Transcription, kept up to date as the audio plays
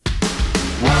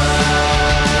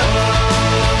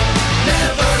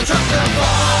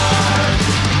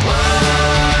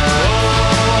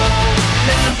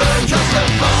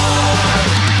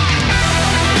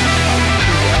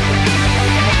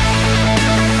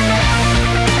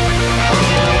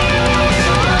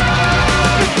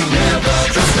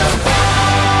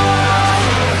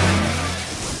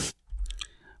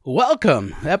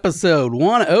Welcome, episode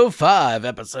 105.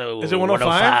 Episode Is it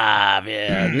 105?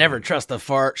 Yeah. Never trust a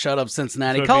fart. Shut up,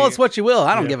 Cincinnati. So Call us what you will.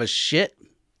 I don't yeah. give a shit.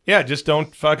 Yeah, just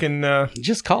don't fucking...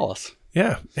 Just call us.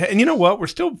 yeah. And you know what? We're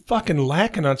still fucking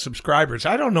lacking on subscribers.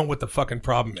 I don't know what the fucking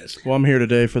problem is. Well, I'm here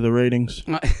today for the ratings.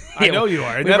 I know you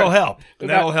are. And that'll help.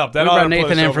 That'll help. We That'll brought put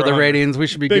Nathan us in over for the 100. ratings. We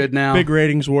should be good now. Big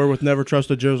ratings war with Never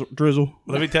Trust a Drizzle.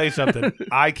 Let me tell you something.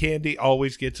 Eye candy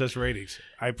always gets us ratings.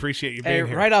 I appreciate you being Hey,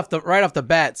 here. right off the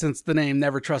bat, since the name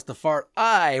Never Trust a Fart,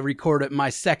 I recorded my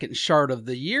second shart of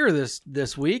the year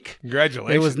this week.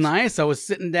 Congratulations. It was nice. I was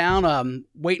sitting down,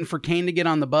 waiting for Kane to get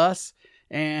on the bus,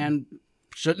 and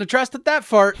shouldn't have trusted that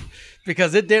fart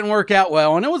because it didn't work out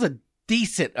well, and it was a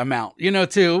decent amount,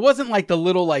 too. It wasn't like the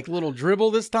little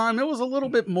dribble this time. It was a little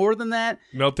bit more than that.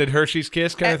 Melted Hershey's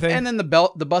Kiss kind of thing? And then the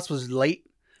bus was late.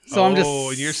 So I'm just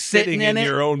and you're sitting in it,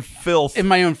 your own filth. in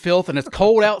my own filth, and it's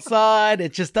cold outside.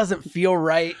 It just doesn't feel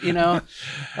right,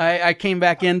 I came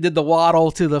back in, did the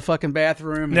waddle to the fucking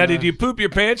bathroom. Now, and, did you poop your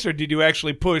pants or did you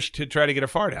actually push to try to get a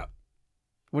fart out?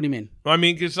 What do you mean? I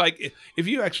mean, because like if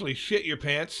you actually shit your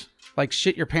pants. Like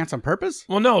shit your pants on purpose?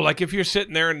 Well, no, like if you're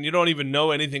sitting there and you don't even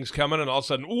know anything's coming and all of a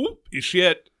sudden, ooh, you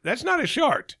shit, that's not a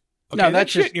shart. Okay, No,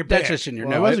 that's shit in your that's pants. just in your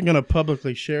Well, I nose. wasn't going to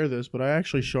publicly share this, but I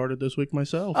actually sharted this week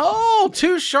myself. Oh,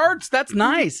 2 sharts. That's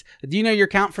nice. Do you know your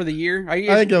count for the year? Are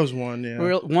you, I think that was one, yeah.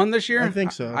 one this year? I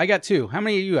think so. I got 2. How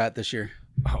many are you at this year?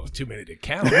 Oh, too many to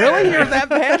count. Really? You're that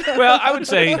bad? Well, I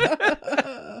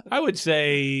would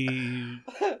say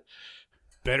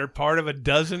better part of a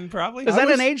dozen probably. Is that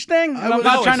an age thing? I'm No,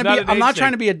 not trying it's to be. not an I'm age not trying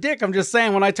thing. to be a dick. I'm just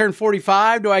saying when I turn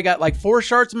 45, do I got like 4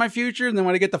 sharts in my future, and then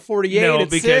when I get to 48, No,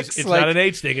 it's because 6? it's like, not an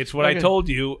age thing. It's what Okay. I told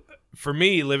you. For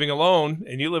me, living alone,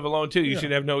 and you live alone too, you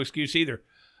should have no excuse either.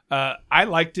 I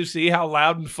like to see how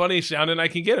loud and funny sounding I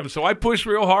can get them. So I push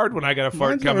real hard when I got a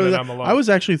fart Mine's not coming really and that- I'm alone. I was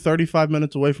actually 35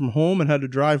 minutes away from home and had to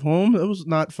drive home. It was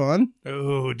not fun.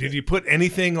 Oh, did you put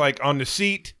anything like on the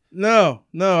seat? No,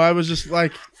 I was just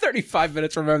like, 35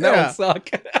 minutes from home. That Yeah. would suck.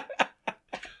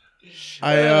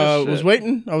 I shit. was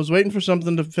waiting. I was waiting for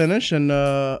something to finish, and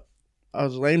I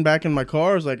was laying back in my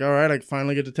car. I was like, all right, I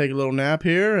finally get to take a little nap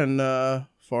here, and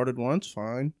farted once,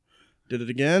 fine. Did it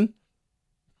again.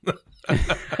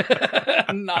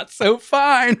 Not so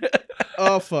fine.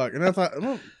 Oh fuck! And I thought,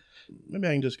 well, maybe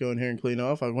I can just go in here and clean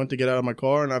off. I went to get out of my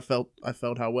car, and I felt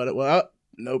how wet it was.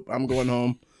 Nope, I'm going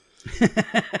home.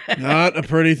 Not a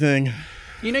pretty thing.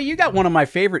 You got one of my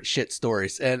favorite shit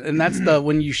stories, and that's the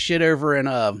when you shit over in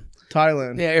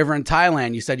Thailand. Yeah, over in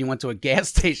Thailand. You said you went to a gas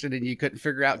station and you couldn't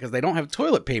figure out because they don't have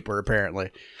toilet paper apparently.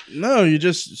 No, you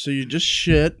just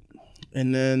shit,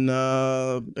 and then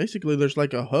basically there's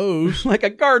like a hose. Like a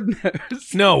garden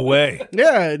hose. No way.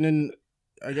 Yeah, and then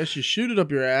I guess you shoot it up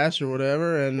your ass or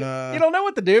whatever, and You don't know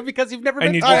what to do because you've never And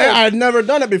been. you told. I'd never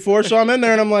done it before, so I'm in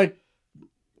there and I'm like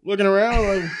looking around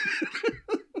like,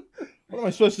 what am I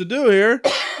supposed to do here?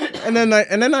 And then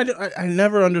I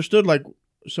never understood, like,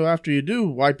 so after you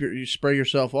do you spray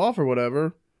yourself off or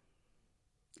whatever.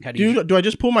 How do you? Do I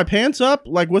just pull my pants up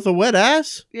like with a wet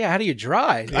ass? Yeah, how do you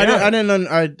dry? Yeah. I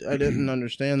didn't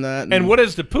understand that. And what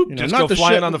does the poop You know, just not go the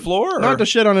flying shit- on the floor? Or? Not to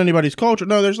shit on anybody's culture.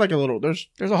 No, there's like a little. There's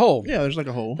There's a hole. there's like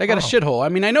a hole. They got a shithole. I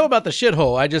mean, I know about the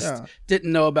shithole. I just Yeah.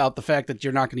 didn't know about the fact that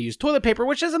you're not going to use toilet paper,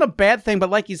 which isn't a bad thing. But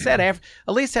like you said, at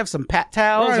least have some pat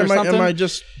towels Right, or something. am I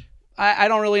just? I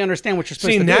don't really understand what you're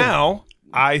supposed See, to do. now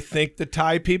I think the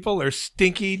Thai people are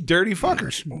stinky, dirty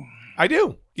fuckers. I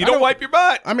do. You don't wipe your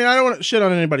butt. I mean, I don't want to shit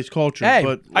on anybody's culture, Hey,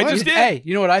 but I just did. Hey,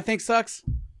 you know what I think sucks?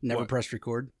 Never What? pressed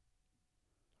record.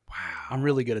 Wow. I'm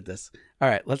really good at this. All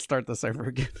right, let's start this over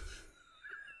again.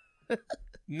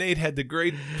 Nate had the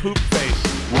great poop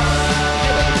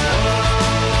face.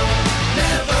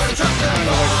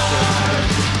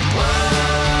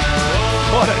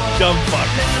 What a dumb fuck.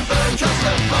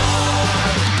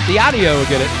 The audio will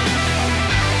get it.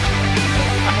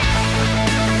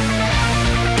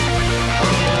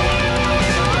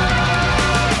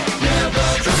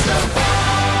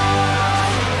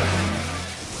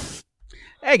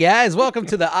 Hey guys, welcome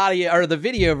to the audio or the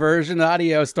video version. The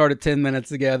audio started 10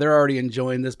 minutes ago. They're already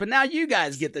enjoying this, but now you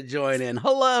guys get to join in.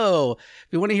 Hello. If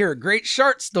you want to hear a great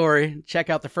shart story, check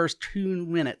out the first 2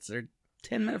 minutes or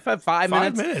 10 minutes, 5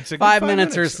 minutes. minutes, a good 5 5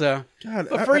 minutes or minutes. so. God,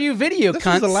 But for you video this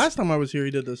cunts. is the last time I was here.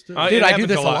 He did this too. I- Dude, It I do happens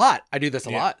this a a lot. lot. I do this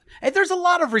a Yeah. lot. Hey, there's a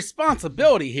lot of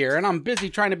responsibility here, and I'm busy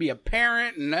trying to be a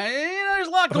parent, and there's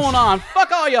a lot going on.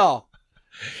 Fuck all y'all.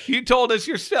 You told us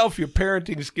yourself your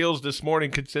parenting skills this morning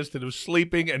consisted of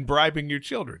sleeping and bribing your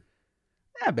children.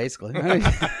 Yeah, basically.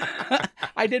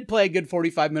 I did play a good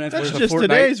 45 minutes That's worth just of Fortnite.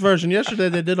 today's version. Yesterday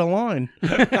they did a line.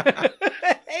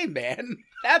 Hey, man,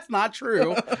 that's not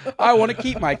true. I want to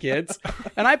keep my kids.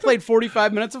 And I played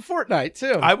 45 minutes of Fortnite,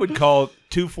 too. I would call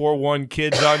 241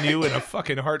 kids on you in a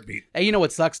fucking heartbeat. Hey, you know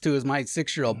what sucks, too, is my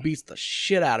 6-year-old beats the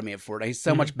shit out of me at Fortnite. He's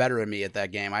so much better than me at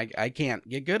that game. I can't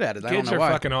get good at it. I don't Kids know are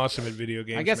why. fucking awesome at video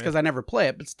games. I guess man. because I never play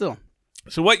it, but still.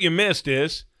 So what you missed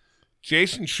is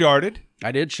Jason sharded,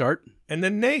 I did shart. and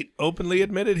then Nate openly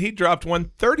admitted he dropped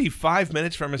one 35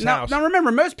 minutes from his house. Now,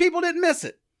 remember, most people didn't miss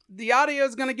it. The audio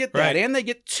is going to get that, Right. and they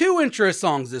get 2 intro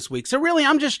songs this week. So really,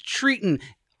 I'm just treating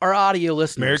our audio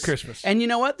listeners. Merry Christmas. And you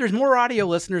know what? There's more audio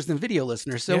listeners than video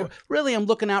listeners. So Yeah. really, I'm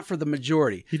looking out for the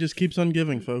majority. He just keeps on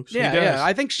giving, folks. Yeah, does. yeah.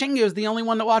 I think Shingo's the only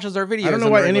one that watches our videos. I don't know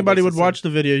on a why regular anybody would basis. watch the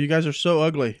video. You guys are so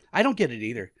ugly. I don't get it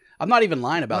either. I'm not even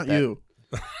lying about Not that. you.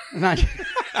 Not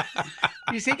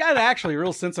you see, got actually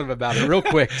real sensitive about it real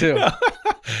quick, too. No,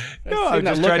 seen I'm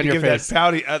that just look trying on to your give face. that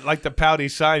pouty, like the pouty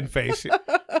sign face.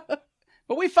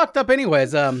 But we fucked up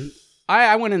anyways.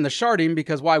 I went in the sharding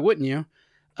because why wouldn't you?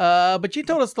 But you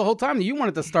told us the whole time that you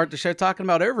wanted to start the show talking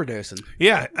about overdosing.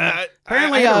 Yeah,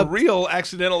 Apparently, I had a real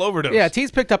accidental overdose. Yeah,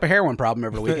 T's picked up a heroin problem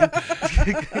over the weekend.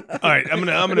 All right, I'm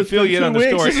gonna fill you in on the 2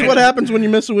 weeks. story. This is what happens when you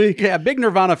miss a week. Yeah, big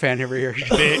Nirvana fan over here.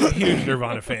 Big, huge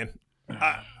Nirvana fan.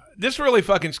 This really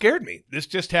fucking scared me. This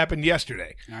just happened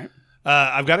yesterday. All right.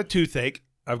 I've got a toothache.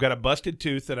 I've got a busted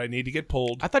tooth that I need to get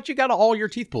pulled. I thought you got all your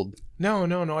teeth pulled. No.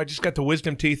 I just got the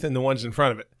wisdom teeth and the ones in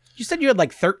front of it. You said you had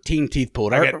like 13 teeth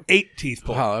pulled. I got 8 teeth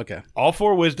pulled. Oh, okay. All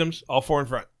 4 wisdoms, all 4 in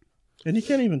front. And you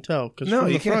can't even tell. Cause No, from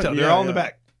you the can't front, tell. They're yeah, all in the yeah.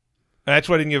 back. That's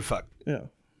why I didn't give a fuck. Yeah.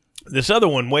 This other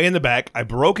one, way in the back, I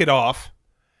broke it off.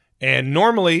 And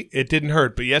normally it didn't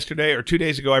hurt. But yesterday or 2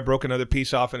 days ago, I broke another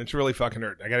piece off and it's really fucking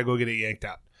hurt. I got to go get it yanked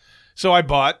out. So I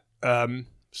bought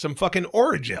some fucking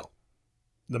Orajel.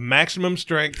 The maximum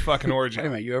strength fucking Wait a Orajel.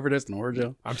 minute, you overdosed on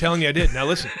Orajel? I'm telling you I did. Now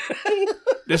listen.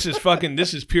 This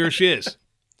is pure shiz.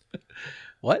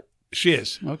 What?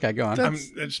 Shiz. Okay, go on.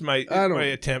 It's my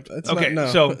attempt. It's Okay, not,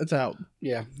 no, so it's out.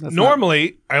 Yeah. That's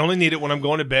normally I only need it when I'm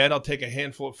going to bed. I'll take a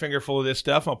fingerful of this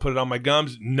stuff. I'll put it on my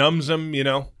gums, numbs them, you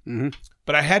know. Mm-hmm.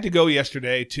 But I had to go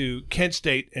yesterday to Kent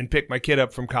State and pick my kid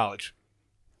up from college.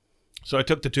 So I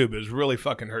took the tube. It was really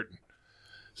fucking hurting.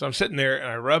 So I'm sitting there and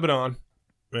I rub it on.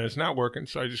 And it's not working,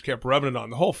 so I just kept rubbing it on.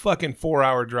 The whole fucking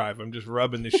 4-hour drive, I'm just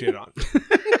rubbing this shit on.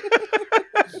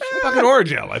 Fucking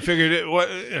Orajel. I figured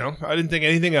I didn't think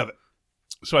anything of it.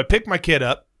 So I picked my kid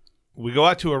up. We go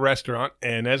out to a restaurant,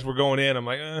 and as we're going in, I'm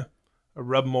like, I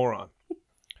rub more on.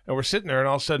 And we're sitting there, and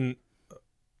all of a sudden,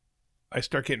 I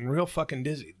start getting real fucking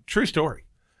dizzy. True story.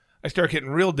 I start getting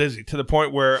real dizzy to the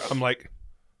point where I'm like,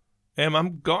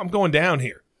 I'm going down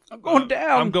here. I'm going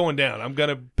down. I'm going down. I'm going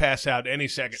to pass out any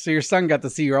second. So your son got to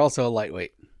see you're also a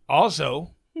lightweight.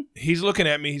 Also, he's looking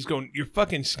at me. He's going, your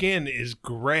fucking skin is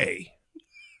gray.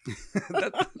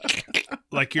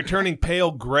 Like you're turning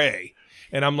pale gray.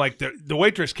 And I'm like, the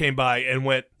waitress came by and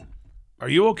went, are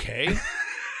you okay?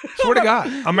 Swear to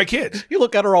God, on my kids. You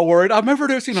look at her all worried. I'm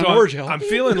overdosing on Orajel. I'm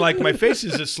feeling like my face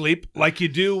is asleep like you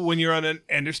do when you're on an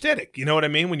anesthetic. You know what I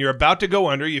mean? When you're about to go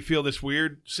under, you feel this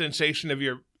weird sensation of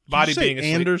your body being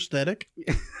asleep. Anesthetic?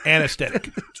 Anesthetic.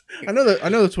 I know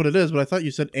that's what it is, but I thought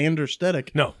you said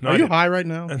anesthetic. No, Are you high right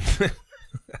now?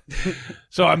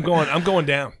 So I'm going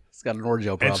down. It's got an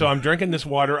Orajel problem. And so I'm drinking this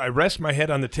water. I rest my head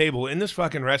on the table in this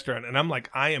fucking restaurant, and I'm like,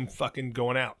 I am fucking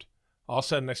going out. All of a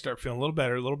sudden, I start feeling a little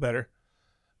better.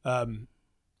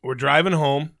 We're driving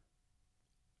home.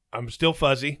 I'm still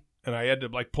fuzzy, and I had to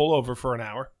like pull over for an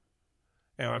hour.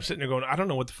 And I'm sitting there going, I don't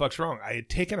know what the fuck's wrong. I had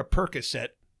taken a Percocet,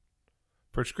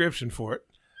 prescription for it,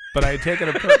 but I had taken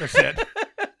a Percocet.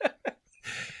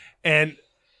 And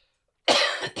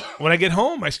when I get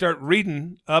home, I start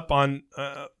reading up on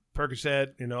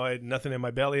Percocet. You know, I had nothing in my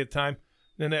belly at the time.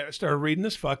 Then I started reading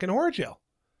this fucking Orajel.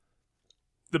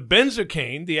 The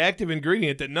benzocaine, the active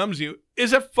ingredient that numbs you,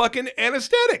 is a fucking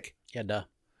anesthetic. Yeah, duh.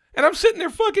 And I'm sitting there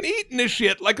fucking eating this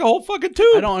shit like a whole fucking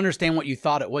tube. I don't understand what you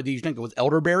thought it was. Do you think it was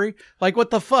elderberry? Like, what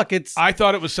the fuck? I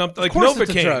thought it was something like course it's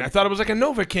a Novocaine. drug. I thought it was like a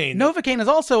Novocaine. Novocaine is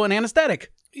also an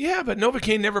anesthetic Yeah, but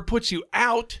Novocaine never puts you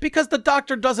out. because the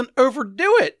doctor doesn't overdo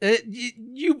it.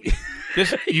 You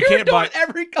You can't do buy it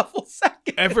every couple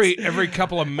seconds. every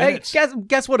couple of Hey, minutes.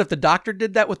 guess what? If the doctor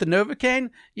did that with the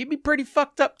Novocaine, you'd be pretty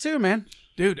fucked up too, man.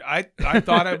 Dude, I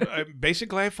thought I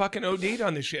basically I fucking OD'd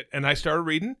on this shit. And I started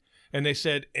reading, and they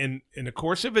said in the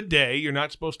course of a day, you're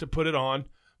not supposed to put it on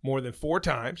more than 4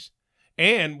 times.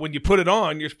 And when you put it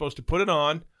on, you're supposed to put it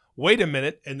on, wait a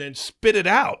minute, and then spit it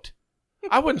out.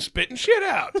 I wasn't spitting shit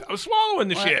out. I was swallowing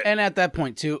the shit. And at that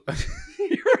point too,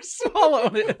 you're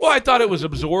swallowing it. Well, I thought it was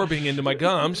absorbing into my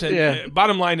gums. And Yeah.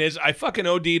 bottom line is, I fucking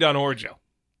OD'd on Orajel.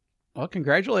 Well,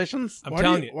 congratulations. I'm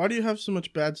telling you. Why do you have so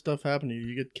much bad stuff happen to you?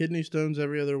 You get kidney stones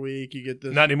every other week. You get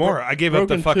this. Not anymore. I gave up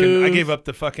the broken fucking. tooth. I gave up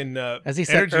the fucking. As he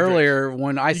said energy earlier, drinks.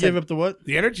 when I You said gave up the what?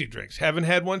 The energy drinks. Haven't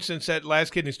had one since that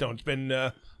last kidney stone. It's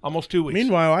been almost 2 weeks.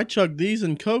 Meanwhile, I chug these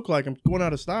and Coke like I'm going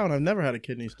out of style, and I've never had a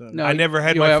kidney stone. no, I never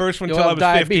had you'll my have- first one you'll till I have was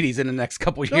 50. diabetes in the next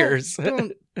couple years.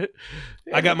 Don't-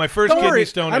 I got my first Don't kidney worry.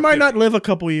 stone. I at might 50. not live a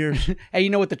couple years. Hey, you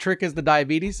know what the trick is to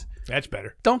diabetes? That's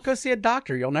better. Don't go see a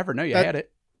doctor. You'll never know you That- had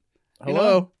it. You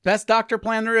Hello. know, best doctor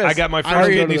plan there is. I got my I first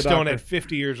already go to kidney the stone doctor. at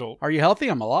 50 years old. Are you healthy?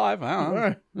 I'm alive. I don't know.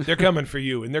 Why? They're coming for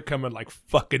you, and they're coming like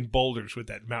fucking boulders with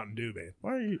that Mountain Dew, man.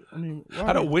 Why are you? I mean, why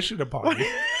I don't wish it upon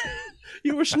you.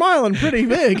 You were smiling pretty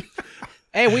big.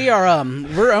 Hey, we are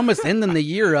we're almost ending the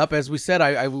year up. As we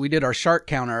said, we did our shark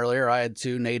count earlier. I had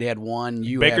 2, Nate had 1.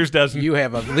 You Baker's have, dozen. You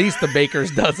have at least a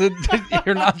baker's dozen.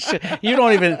 You're not. You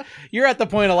don't even. You're at the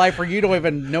point of life where you don't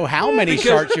even know how many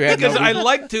sharks you have. Because No, I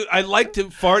like to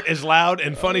fart as loud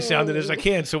and funny sounding as I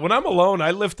can. So when I'm alone,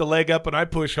 I lift the leg up and I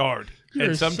push hard. You're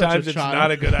And such sometimes a it's child.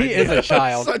 not a good he idea. is a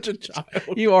child. Such a child.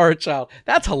 You are a child.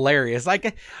 That's hilarious.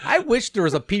 Like, I wish there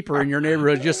was a peeper in your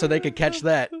neighborhood just so they could catch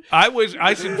that. I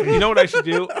should. You know what I should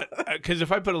do? Because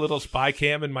if I put a little spy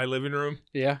cam in my living room,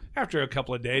 Yeah. after a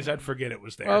couple of days, I'd forget it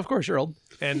was there. Well, of course you're old.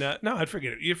 And no, I'd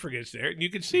forget it. You'd forget it's there. And you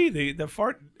can see the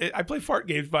fart. I play fart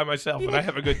games by myself, and I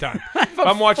have a good time. If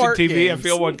I'm watching Fart TV, I games.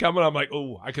 feel one coming. I'm like,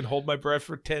 oh, I can hold my breath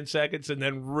for 10 seconds and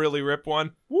then really rip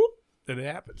one. Whoop. Then it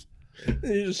happens.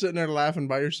 You're just sitting there laughing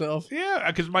by yourself. Yeah,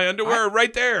 because my underwear are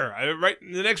right there, right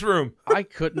in the next room. I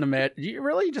couldn't imagine. You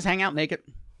really just hang out naked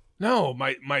No,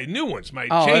 my new ones, my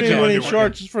Oh, change okay. When he underwear.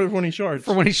 shorts, for when he shorts.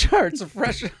 for when he sharts. A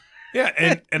fresh.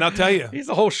 Yeah, and I'll tell you, He's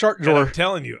a whole shark and I'm drawer.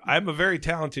 telling you, I'm a very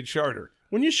talented sharter.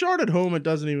 When you short at home, it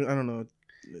doesn't even. I don't know.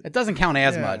 It doesn't count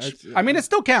as Yeah, much. it's- I mean, it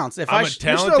still counts. If I'm I a You're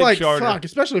talented still like sharter. fuck,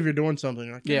 especially if you're doing something.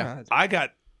 You're like, Yeah. God. I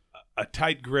got a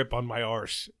tight grip on my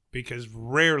arse because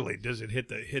rarely does it hit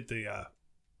the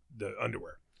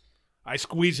underwear. I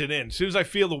squeeze it in. As soon as I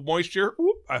feel the moisture,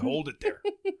 whoop, I hold it there.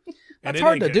 And That's it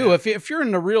hard ain't to gonna- do. If you're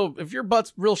in the real, if your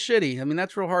butt's real shitty, I mean,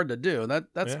 that's real hard to do.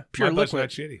 That's Yeah, pure my butt's liquid. not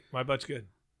shitty. My butt's good.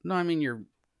 No, I mean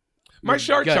My your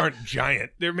sharks gut. aren't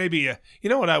giant. They're maybe you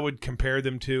know what I would compare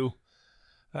them to?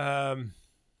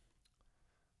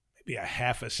 Maybe a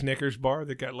half a Snickers bar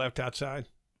that got left outside.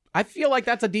 I feel like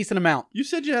that's a decent amount. You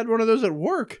said you had one of those at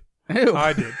work. Ew.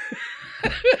 I did.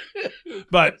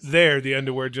 But there, the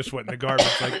underwear just went in the garbage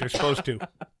like they're supposed to.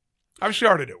 I've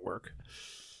sharted at work.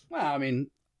 Well, I mean,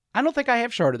 I don't think I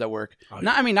have sharded at work. Oh,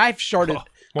 No, I mean, I've sharded. Oh,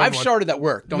 more I've than one. sharded at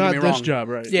work. Don't Not get me this wrong. job,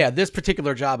 right? Yeah, this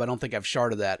particular job, I don't think I've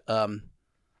sharded that.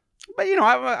 But you know,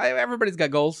 everybody's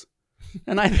got goals,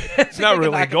 and It's not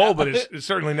really a goal, but it's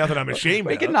certainly nothing I'm ashamed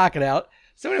we of. can knock it out.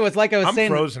 So, anyways, like I was I'm saying,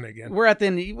 frozen again. we're at the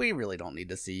end. We really don't need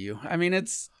to see you. I mean,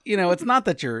 it's it's not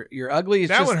that you're ugly. It's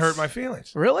That just, one hurt my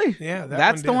feelings. Really? Yeah,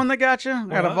 That's the did. one that got you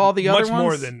out of Well, all the other much ones.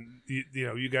 more than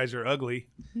you guys are ugly.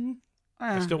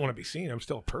 I Eh, still want to be seen. I'm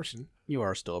still a person. you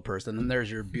are still a person, and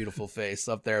there's your beautiful face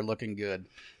up there looking good.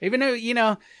 Even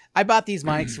though I bought these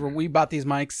mics, or we bought these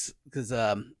mics because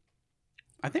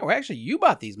I think you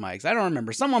bought these mics. I don't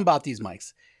remember. Someone bought these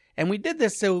mics. And we did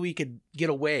this so we could get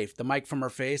away the mic from our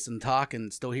face and talk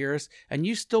and still hear us. And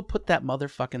you still put that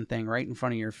motherfucking thing right in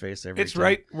front of your face every It's time.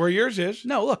 right where yours is.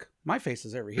 No, look, my face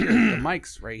is over here. The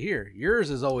mic's right here. Yours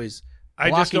is always I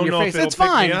just blocking don't your know face. if it'll It's pick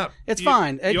fine. me up. It's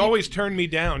fine. You always turn me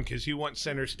down because you want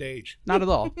center stage. Not at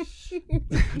all.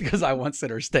 Because I want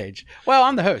center stage. Well,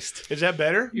 I'm the host. Is that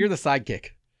better? You're the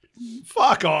sidekick.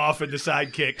 Fuck off and the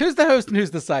sidekick. Who's the host and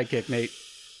who's the sidekick, Nate?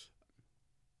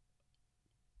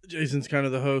 Jason's kind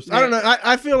of the host. I don't know.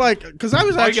 I feel like because I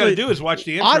was All you got actually to do is watch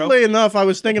the intro. oddly enough, I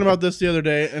was thinking about this the other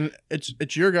day, and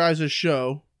it's your guys'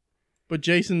 show, but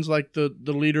Jason's like the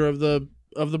leader of the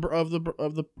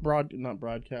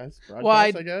broadcast. Well,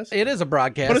 I guess It is a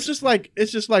broadcast. But it's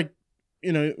just like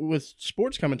with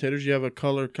sports commentators, you have a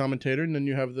color commentator, and then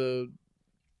you have the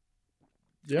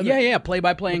other. yeah,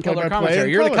 play-by-play and color play-by-play commentary.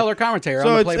 and You're the color. color commentator. So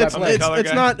I'm the it's play-by-play. color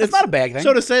guy. not It's not a bad thing.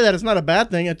 So to say that it's not a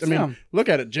bad thing. I mean, No. look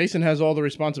at it. Jason has all the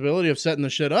responsibility of setting the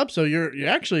shit up. So you're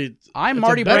actually. I'm it's a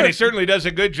Marty better- And Brennan. he certainly does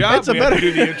a good job. It's a We have to better-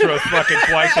 do the intro fucking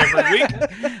twice every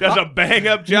week. Does a bang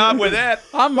up job with that.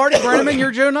 I'm Marty Brennan.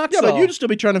 You're Joe Nuxall. Yeah, but you'd still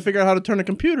be trying to figure out how to turn a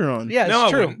computer on. Yeah, it's No,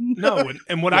 true.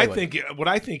 and what Yeah, I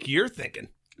wait. think you're thinking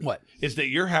What? is that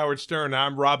you're Howard Stern.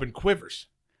 I'm Robin Quivers.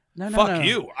 No, Fuck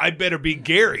you. I better be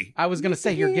Gary. I was going to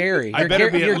say you're Gary. I You're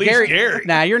better be at you're least Gary.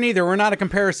 Nah, you're neither. We're not a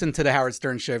comparison to the Howard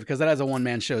Stern show because that has a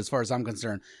one-man show as far as I'm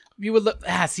concerned. You would look,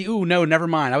 no, never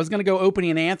mind. I was going to go Opie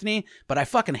and Anthony, but I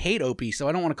fucking hate Opie, so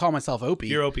I don't want to call myself Opie.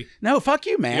 You're Opie. No, fuck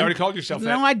you, man. You already called yourself No,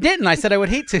 that. I didn't. I said I would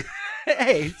hate to.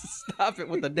 Hey, stop it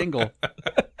with the dingle.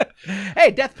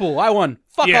 Hey, Deathpool, I won.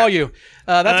 Fuck Yeah. all you.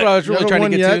 That's what I was You really haven't trying to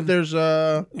won get yet. to. There's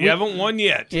You haven't won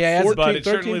yet. Yeah, but 14, it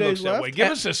certainly 13 looks days that left. way. Give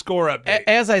us a score update.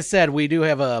 As I said, we do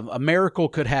have a miracle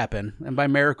could happen, and by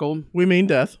miracle, we mean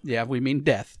death. yeah, we mean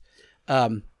death.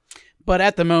 But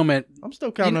at the moment, I'm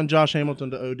still counting on Josh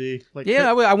Hamilton to OD. Like,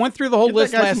 yeah, I went through the whole Get that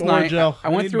list guy last some night. Orajel. I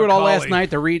We went need through it all last Macaulay.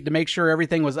 night to make sure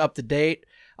everything was up to date.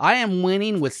 I am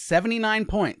winning with 79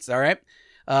 points. All right.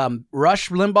 Rush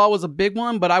Limbaugh was a big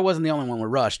one, but I wasn't the only one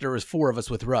with Rush. There was 4 of us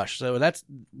with Rush. So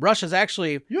Rush is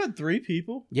actually, you had 3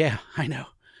 people. yeah, I know.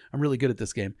 I'm really good at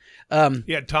this game.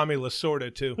 You had Tommy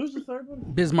Lasorda, too. Who's the third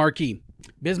one? Biz Marquee.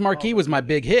 Biz Marquee was my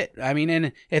big hit. I mean,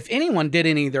 and if anyone did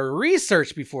any of their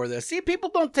research before this, see, people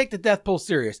don't take the death pool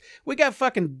serious. We got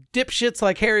fucking dipshits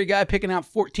like Harry Guy picking out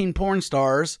 14 porn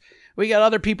stars. We got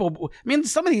other people. I mean,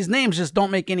 some of these names just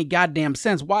don't make any goddamn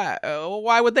sense. Why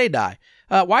would they die?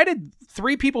 Why did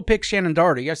 3 people pick Shannon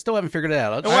Doherty? I still haven't figured it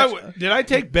out. Did I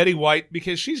take Betty White?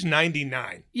 Because she's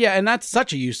 99. Yeah, and that's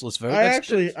such a useless vote. I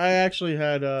actually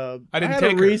had I I didn't had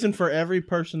take a her. reason for every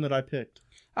person that I picked.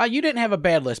 You didn't have a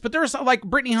bad list, but there was like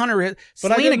Brittany Hunter,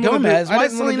 But I Selena didn't wanna Gomez. do- I Why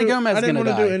is didn't wanna Selena do- Gomez I going didn't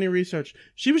to want to do die? any research.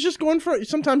 She was just going for.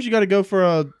 Sometimes you got to go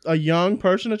for a young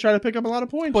person to try to pick up a lot of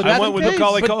points. But I that's went with the case.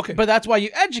 Macaulay But, Culkin. but that's why you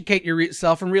educate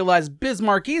yourself and realize Biz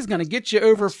Marquee is going to get you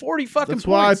over 40 fucking That's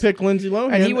points. why I picked Lindsay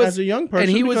Lohan And he was- as a young person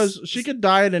and he was- because she could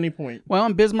die at any point. Well,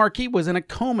 and Biz Marquee was in a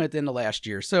coma at the end of last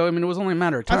year, so I mean, it was only a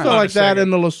matter of I time. felt on a like that second.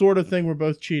 and the Lasorda thing were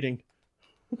both cheating.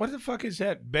 What the fuck is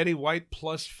that? Betty White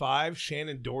plus 5,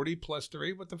 Shannon Doherty plus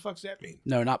 3? What the fuck's that mean?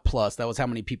 No, not plus. That was how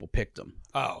many people picked them.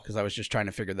 Oh. Because I was just trying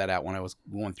to figure that out when I was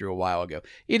going through a while ago.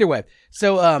 Either way,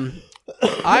 so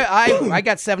I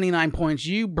got 79 points.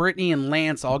 You, Brittany, and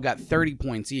Lance all got 30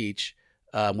 points each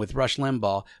with Rush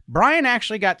Limbaugh. Brian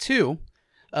actually got 2.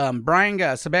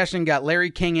 Sebastian got Larry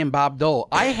King and Bob Dole.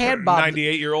 I had Bob.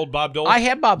 98-year-old Bob Dole. I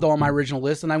had Bob Dole on my original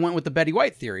list, and I went with the Betty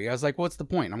White theory. I was like, "What's the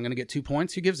point? I'm going to get 2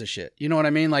 points. Who gives a shit?" You know what I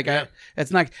mean? Like, Yeah.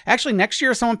 it's not actually next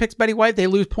year. If someone picks Betty White, they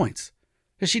lose points.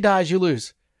 If she dies, you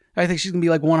lose. I think she's going to be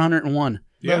like 101.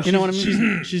 Yeah. You know what I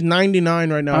mean? She's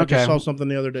 99 right now. I Okay. just saw something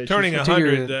the other day. Turning She's-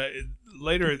 100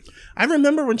 later. I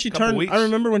remember when she Couple turned. weeks. I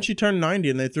remember when she turned 90,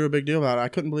 and they threw a big deal about it. I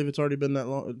couldn't believe it's already been that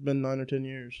long. It's been 9 or 10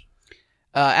 years.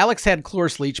 Alex had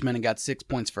Cloris Leachman and got 6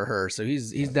 points for her, so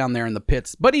he's down there in the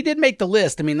pits. But he did make the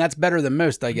list. I mean, that's better than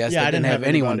most, I guess. Yeah, that I didn't have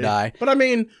anyone die. But I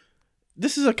mean,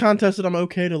 this is a contest that I'm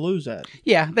okay to lose at.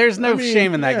 Yeah, there's no I mean,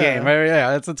 shame in that yeah. game.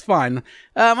 Yeah, it's fine.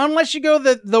 Unless you go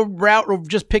the route of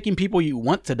just picking people you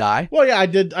want to die. Well, yeah, I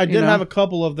did. I did know? have a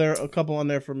couple on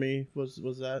there for me. Was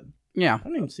that? Yeah. I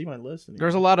don't even see my list anymore.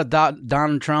 There's a lot of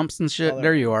Donald Trumps and shit. Oh, there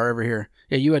there we you are over here.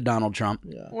 Yeah, you had Donald Trump.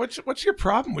 Yeah. What's your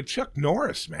problem with Chuck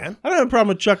Norris, man? I don't have a problem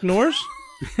with Chuck Norris.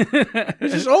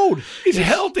 He's just old. He's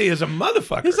healthy as a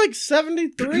motherfucker. He's like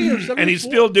 73 or 74. and he's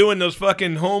still doing those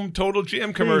fucking home total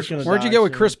gym commercials. gonna Where'd you die go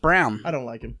with soon. Chris Brown? I don't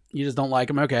like him. You just don't like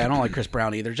him? Okay, I don't like Chris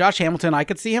Brown either. Josh Hamilton, I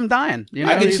could see him dying. You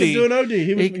know? I can He's see- doing OD.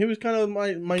 He was kind of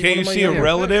my. Can one you of my see a younger-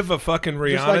 relative of fucking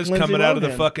like Rihanna's Lindsay coming out of the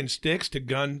Lohan. fucking sticks to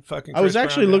gun fucking I was Chris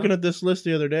actually Brown looking down? at this list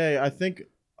the other day. I think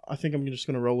I'm just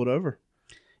going to roll it over.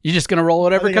 You're just gonna roll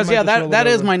it over I think I because might yeah, just roll that it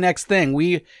is over. my next thing.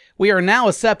 We are now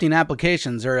accepting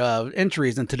applications or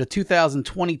entries into the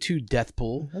 2022 death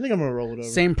pool. I think I'm going to roll it over.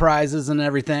 Same prizes and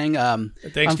everything.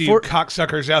 Thanks to you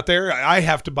cocksuckers out there, I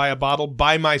have to buy a bottle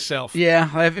by myself.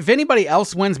 Yeah, if anybody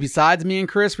else wins besides me and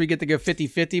Chris, we get to go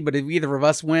 50-50, but if either of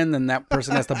us win, then that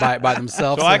person has to buy it by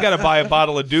themselves. So I got to buy a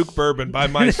bottle of Duke bourbon by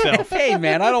myself. Hey,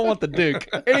 man, I don't want the Duke.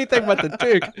 Anything but the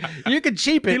Duke. You can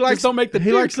cheap it, just don't make the He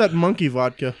Duke. likes that monkey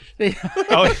vodka.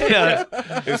 Oh, yeah.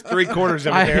 There's 3/4 of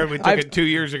it there, and we took it 2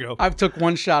 years ago. I've took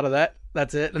one shot of that.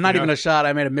 That's it. Not even a shot.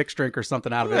 I made a mixed drink or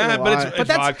something out of it. Yeah, but it's But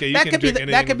that's, vodka. You that can could be drink that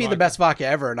anything could be with the vodka. best vodka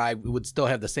ever, and I would still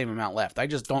have the same amount left. I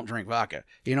just don't drink vodka.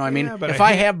 You know what I mean? Yeah, but If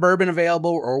I I hate- have bourbon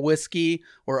available or whiskey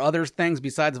or other things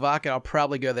besides vodka, I'll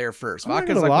probably go there first. I'm not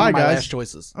Vodka's gonna like one of lie, my guys. last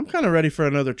choices. I'm kind of ready for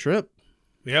another trip.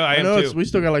 Yeah, I I am know too. we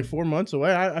still got like 4 months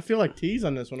away. I feel like tease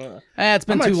on this one. It's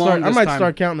been I might too long. start, I this might time.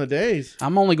 start counting the days.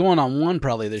 I'm only going on one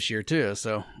probably this year too.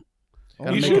 So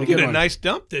gotta You make it should a get good a one. nice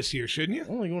dump this year, shouldn't you?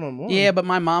 Only going on one. Yeah, but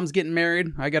my mom's getting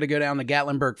married. I got to go down to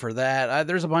Gatlinburg for that.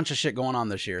 There's a bunch of shit going on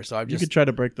this year, so I've you just could try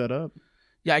to break that up.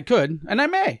 yeah, I could, and I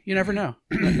may. You never know.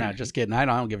 No, just kidding. I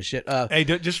don't give a shit. Hey,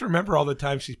 just remember all the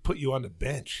times he's put you on the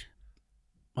bench.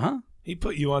 Huh? He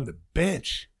put you on the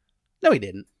bench. No, he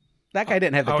didn't. That guy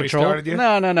didn't have the Oh, he control. started you?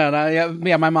 No.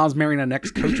 Yeah, my mom's marrying an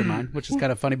ex-coach of mine, which is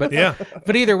kind of funny. But Yeah.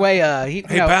 but either way, he.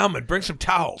 Hey, Bauman, bring some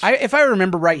towels. If I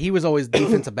remember right, he was always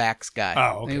defensive backs guy.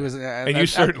 Oh, okay. He was, and you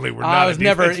certainly were not. I was a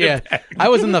never. defensive Yeah, back. I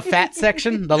was in the fat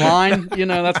section, the line.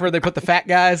 That's where they put the fat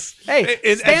guys. Hey,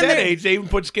 At stand that there. age, they even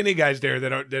put skinny guys there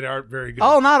that aren't very good.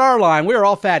 Oh, not our line. We were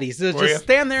all fatties. So Were just ya?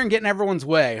 stand there and get in everyone's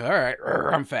way. All right,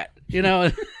 I'm fat.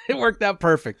 It worked out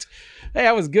perfect. Hey,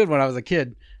 I was good when I was a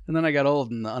kid, and then I got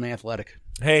old and unathletic.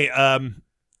 Hey,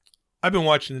 I've been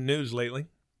watching the news lately.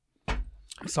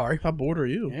 I'm sorry. How bored are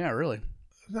you? Yeah, really.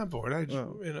 I'm not bored.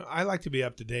 I like to be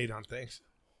up to date on things.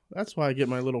 That's why I get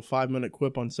my little 5-minute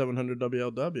quip on 700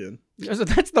 WLW.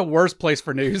 That's the worst place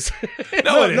for news.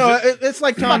 No, it isn't. It's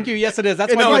like Tom. Fuck you. Yes, it is.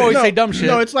 That's why No, you always no, say dumb shit.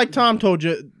 No, it's like Tom told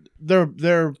you. There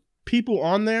are people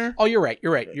on there. Oh, you're right.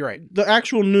 You're right. The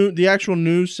actual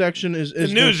news section is The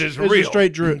news is real. a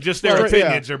straight drip. Just their Straight-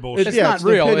 opinions are bullshit. It's Yeah, not it's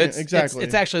the real. opinion, It's exactly.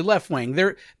 It's actually left wing.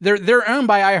 They're owned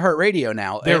by iHeartRadio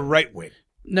now. They're right wing.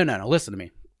 No. Listen to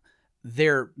me.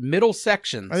 Their middle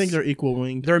sections. I think they're equal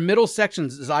winged. Their middle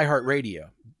sections is iHeartRadio,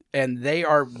 and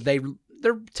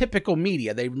they're typical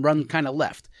media. They run kind of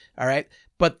left. All right,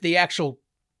 but the actual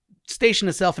station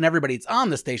itself and everybody that's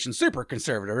on the station super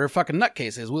conservative. They're fucking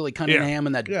nutcases. Willie Cunningham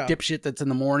and that Yeah. dipshit that's in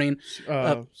the morning.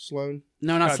 Sloan.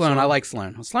 No, not Scott Sloan. I Sloan. like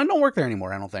Sloan. Sloan don't work there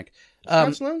anymore. I don't think.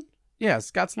 Scott Sloan? Yeah,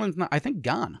 Scott Sloan's not. I think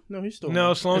gone. No, he's still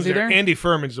No, Sloan's Is he there. there? Andy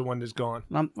Furman's the one that's gone.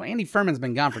 Andy Furman's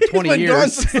been gone for 20 been years. gone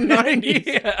since the 90s.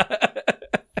 Yeah.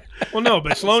 Well, no,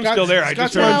 but Sloan's Scott- still there. I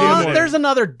Scott just heard him the Sloan other Well, day. there's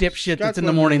another dipshit that's in the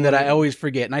Sloan morning that I didn't always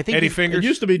forget, and I think Eddie he's- Fingers. It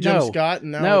used to be Jim No. Scott,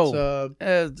 and now No.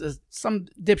 it's some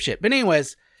dipshit. But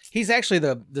anyways, he's actually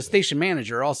the station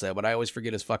manager also, but I always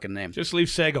forget his fucking name. Just leave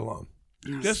Seg alone.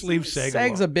 Just leave Seg alone.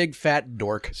 Seg's a big fat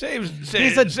dork. Seg's a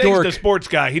Seg's dork. the sports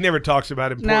guy. He never talks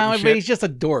about important No, shit. but he's just a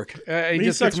dork. he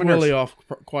just sucks gets my nerves. Willie off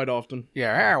quite often.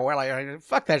 Yeah,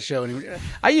 fuck that show.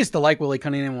 I used to like Willie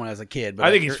Cunningham when I was a kid. But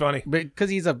I think he's funny. because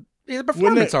he's a When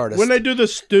performance they, artist. when they do the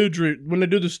Stooge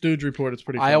report, it's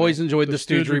pretty funny. I always enjoyed the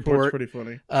Stooge report's report.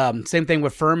 pretty funny. Same thing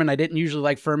with Furman. I didn't usually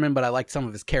like Furman, but I liked some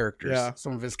of his characters. Yeah.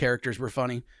 Some of his characters were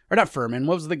funny. Or not Furman.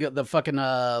 What was the fucking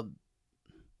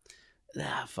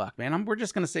fuck, man. We're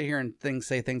just gonna sit here and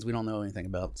say things we don't know anything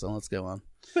about. So let's go on.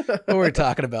 What were we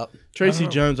talking about? Tracy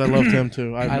Jones, I loved him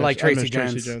too. I like Tracy miss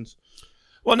Jones. Jones.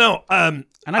 Well, no. And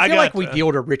I feel like we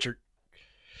deal to Richard.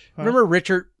 Huh? Remember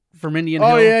Richard from Indian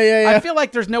Oh Hill? yeah. I feel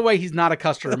like there's no way he's not a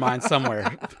customer of mine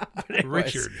somewhere. But anyways.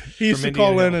 Richard. He used from to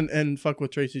call Indian in Hill. and fuck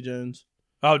with Tracy Jones.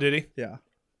 Oh, did he? Yeah.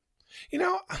 You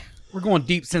know, We're going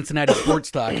deep Cincinnati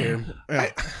sports talk here.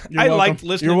 Yeah. I You're liked welcome.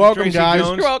 listening You're to welcome, Tracy guys.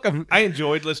 Jones. You're welcome. I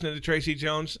enjoyed listening to Tracy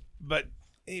Jones, but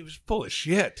he was full of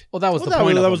shit. Well, that was Well, the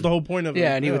point. that of was him. the whole point of it.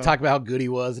 Yeah, and he would talk about how good he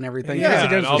was and everything. Yeah, Tracy and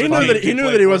Jones all was the He knew funny. that he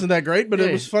knew that he wasn't that great, but Yeah.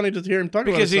 it was funny to hear him talk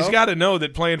Because about he's got to know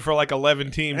that playing for like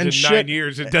 11 teams And in shit- 9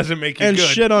 years, it doesn't make you and good.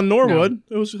 shit on Norwood.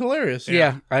 It was hilarious.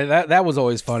 Yeah, that was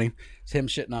always funny. It's him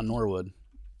shitting on Norwood.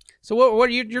 So what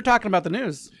are you're talking about the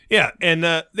news? Yeah, and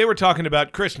they were talking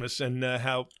about Christmas and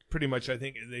how pretty much I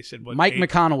think they said what Mike 8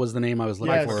 McConnell was the name I was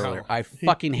looking Yes. for earlier. I He-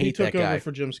 fucking he hate took that guy. over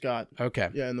for Jim Scott. Okay.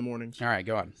 Yeah, in the mornings. All right,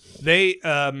 go on. They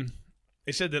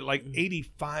said that like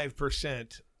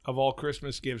 85% of all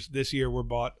Christmas gifts this year were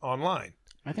bought online.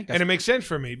 I think And that's it makes sense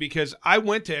for me because I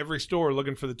went to every store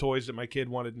looking for the toys that my kid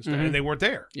wanted and stuff, Mhm. and they weren't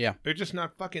there. Yeah. They're just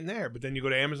not fucking there. But then you go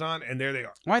to Amazon, and there they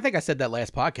are. well, I think I said that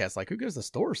last podcast. Like, who goes to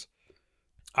stores?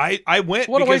 I went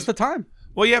What a because, waste of time.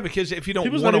 well, yeah, because if you don't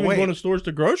People's want not to even wait, going to stores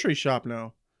to grocery shop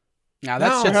now. Now that's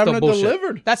No, They're just having still it bullshit.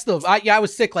 delivered. That's still. I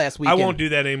was sick last I weekend. won't do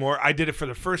that anymore. I did it for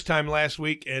the first time last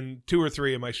week, and 2 or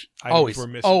 3 of my items Always, were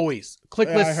missing. always. Yeah,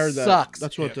 Clicklist I heard that. sucks.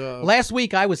 That's what. Last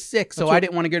week I was sick, so That's what- I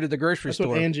didn't want to go to the grocery That's store.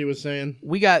 what Angie was saying.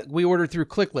 We ordered through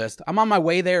ClickList. I'm on my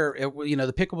way there.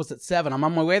 The pickup was at 7. I'm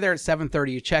on my way there at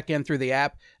 7:30. You check in through the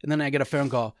app, and then I get a phone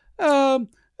call.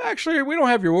 Actually, we don't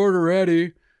have your order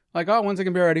ready. Like, oh, when's it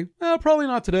gonna be ready? Probably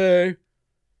not today.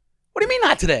 What do you mean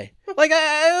not today? Like,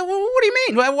 what do you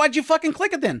mean? Why'd you fucking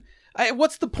click it then?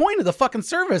 What's the point of the fucking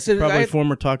service? Probably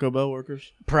former Taco Bell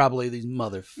workers. Probably these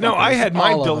motherfuckers. No, I had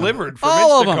mine All of them. delivered from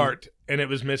All of them. Instacart, and it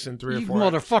was missing 3 or You 4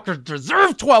 hours. motherfuckers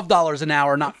deserve $12 an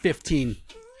hour, not 15.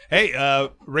 Hey,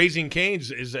 Raising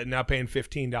Cane's is now paying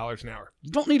 $15 an hour.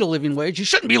 You don't need a living wage. You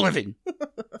shouldn't be living.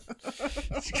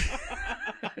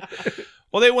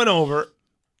 Well, they went over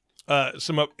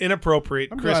some inappropriate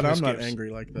I'm glad Christmas I'm not gifts. angry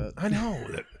like that. I know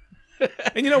that.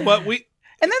 And you know what?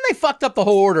 And then they fucked up the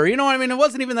whole order. You know what I mean? It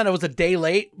wasn't even that it was a day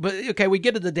late, but okay, we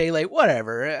get it a day late.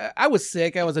 Whatever. I was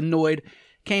sick. I was annoyed.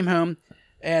 Came home,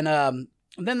 and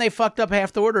then they fucked up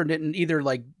half the order and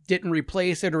didn't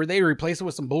replace it, or they replace it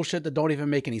with some bullshit that don't even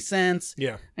make any sense.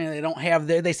 Yeah. And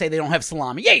they say they don't have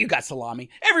salami. Yeah, you got salami.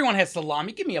 Everyone has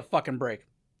salami. Give me a fucking break.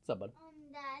 What's up, bud?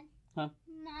 Dad. Huh?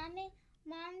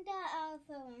 Mom got a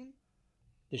phone.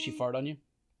 Did she fart on you?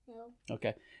 No.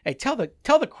 Okay. Hey, tell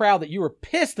the crowd that you were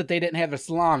pissed that they didn't have a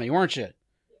salami, weren't you?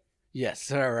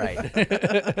 Yes. All right.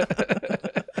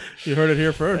 You heard it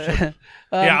here first.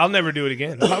 Yeah, I'll never do it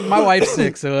again. My wife's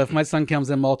sick, so if my son comes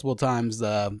in multiple times,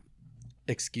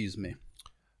 excuse me.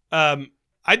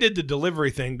 I did the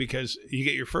delivery thing because you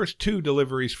get your first 2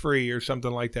 deliveries free or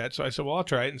something like that. So I said, well, I'll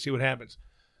try it and see what happens.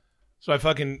 So I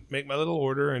fucking make my little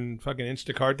order and fucking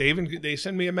Instacart. They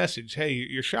send me a message. Hey,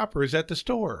 your shopper is at the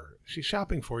store. She's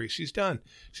shopping for you. She's done.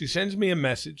 She sends me a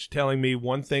message telling me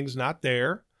one thing's not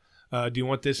there. Do you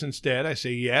want this instead? I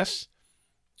say yes.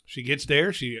 She gets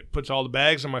there. She puts all the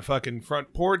bags on my fucking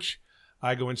front porch.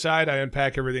 I go inside. I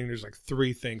unpack everything. There's like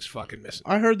 3 things fucking missing.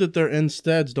 I heard that their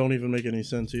insteads don't even make any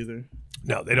sense either.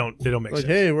 No, they don't make Like, sense.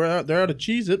 hey, they're out of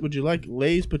Cheez-It. Would you like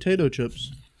Lay's potato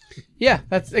chips? Yeah,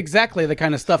 that's exactly the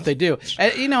kind of stuff they do.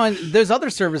 And those other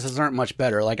services aren't much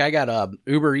better. Like I got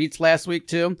Uber Eats last week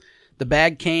too. The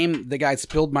bag came. The guy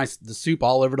spilled the soup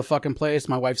all over the fucking place.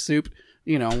 My wife's soup.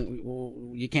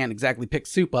 You can't exactly pick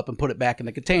soup up and put it back in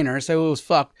the container. So it was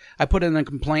fucked. I put in a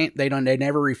complaint. They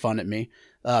never refunded me.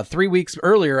 3 weeks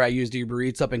earlier, I used Uber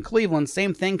Eats up in Cleveland.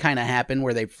 Same thing kind of happened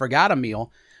where they forgot a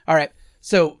meal. All right.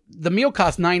 So the meal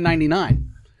cost $9.99.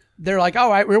 They're like, all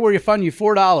right, we'll refund you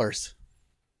 $4.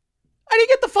 I didn't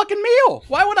get the fucking meal.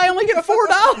 Why would I only get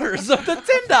 $4 of the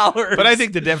 $10? But I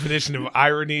think the definition of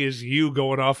irony is you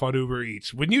going off on Uber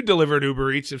Eats. When you delivered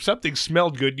Uber Eats, if something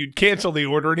smelled good, you'd cancel the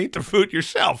order and eat the food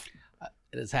yourself.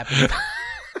 It has happened.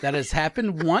 That has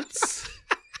happened once.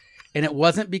 And it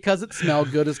wasn't because it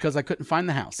smelled good. It's because I couldn't find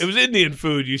the house. It was Indian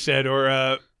food, you said,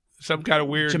 or some kind of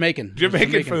weird Jamaican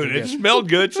food. It yes. smelled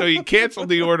good, so you canceled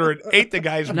the order and ate the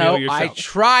guy's meal No, yourself. I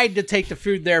tried to take the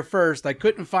food there first. I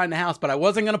couldn't find the house, but I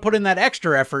wasn't going to put in that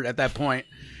extra effort at that point.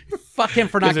 Fuck him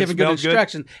for not 'Cause it giving good smelled good?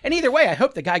 instructions. And either way, I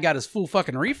hope the guy got his full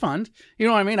fucking refund. You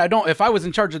know what I mean? If I was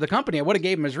in charge of the company, I would have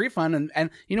gave him his refund. And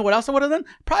you know what else I would have done?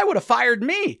 Probably would have fired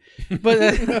me.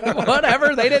 But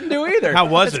whatever, they didn't do either. How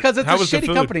was it? Because it's How a was the shitty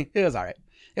food? company. It was all right.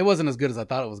 It wasn't as good as I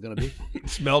thought it was going to be. It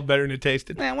smelled better than it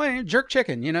tasted. Man, well, jerk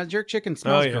chicken. Jerk chicken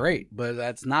smells yeah. great, but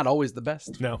that's not always the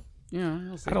best. No,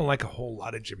 We'll see. I don't like a whole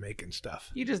lot of Jamaican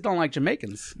stuff. You just don't like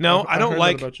Jamaicans. No, I don't heard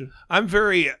like. that about you. I'm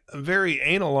very, very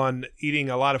anal on eating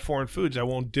a lot of foreign foods. I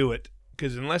won't do it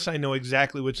because unless I know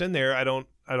exactly what's in there, I don't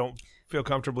feel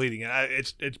comfortable eating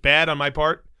it. It's bad on my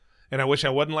part, and I wish I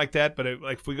wasn't like that. But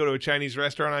like if we go to a Chinese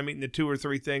restaurant, I'm eating the 2 or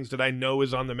 3 things that I know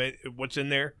is on the menu, what's in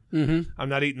there. Mm-hmm. I'm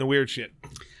not eating the weird shit.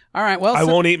 All right. Well, I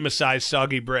won't eat Masai's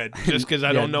soggy bread just because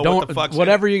I don't know what the fuck's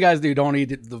whatever you guys do, don't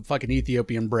eat the fucking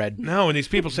Ethiopian bread. No, and these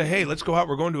people say, "Hey, let's go out.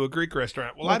 We're going to a Greek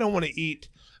restaurant." Well, I don't want to eat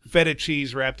feta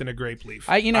cheese wrapped in a grape leaf.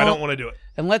 I don't want to do it.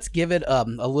 And let's give it a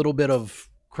little bit of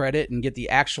credit and get the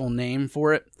actual name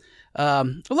for it.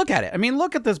 Look at it. I mean,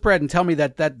 look at this bread and tell me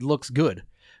that looks good.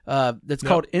 It's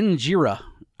called injera,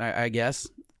 I guess.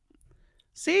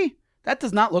 See? That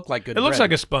does not look like good bread. It looks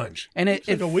like a sponge. And It's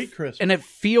like a wheat crisp. And it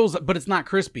feels, but it's not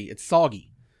crispy. It's soggy.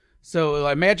 So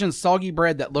imagine soggy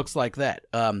bread that looks like that.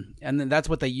 And then that's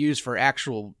what they use for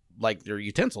actual, like, their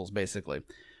utensils, basically.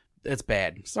 It's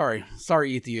bad. Sorry,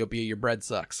 Ethiopia. Your bread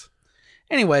sucks.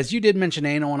 Anyways, you did mention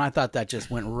anal, and I thought that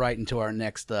just went right into our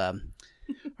next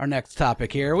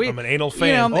topic here. I'm an anal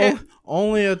fan.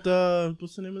 Only at the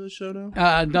what's the name of the show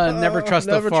now? Never trust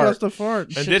a Never fart. trust a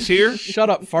fart. And this here, Shut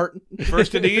up, fart.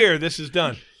 first of the year, this is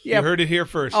done. Yeah. You heard it here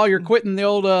first. Oh, you're quitting the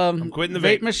old I'm quitting the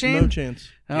vape. machine? No chance.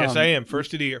 Yes, I am.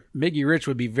 First of the year. Miggy Rich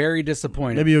would be very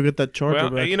disappointed. Maybe you'll get that charger Well,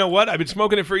 back. you know what? I've been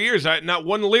smoking it for years. Not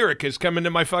one lyric has come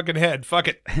into my fucking head. Fuck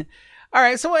it. All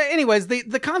right. So, anyways,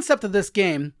 the concept of this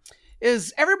game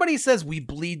is everybody says we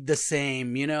bleed the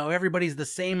same. Everybody's the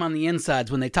same on the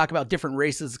insides when they talk about different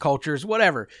races, cultures,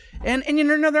 whatever. And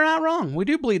they're not wrong. We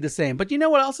do bleed the same. But you know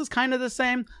what else is kind of the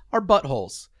same? Our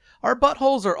buttholes. Our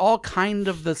buttholes are all kind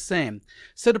of the same.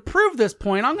 So to prove this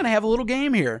point, I'm going to have a little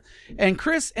game here. And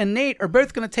Chris and Nate are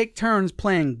both going to take turns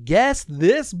playing Guess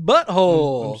This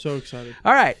Butthole. I'm so excited.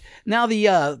 All right. Now,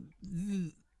 the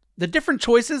different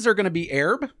choices are going to be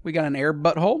Arab. We got an Arab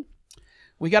butthole.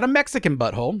 We got a Mexican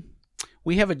butthole.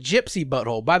 We have a gypsy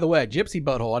butthole. By the way, a gypsy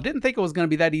butthole. I didn't think it was going to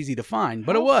be that easy to find,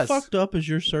 but it was. How fucked up is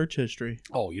your search history?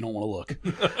 Oh, you don't want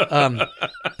to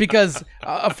look. Because,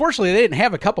 unfortunately, they didn't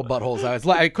have a couple buttholes.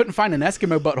 I couldn't find an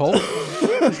Eskimo butthole.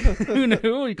 Who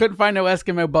knew? You couldn't find no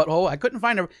Eskimo butthole.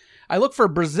 I looked for a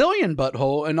Brazilian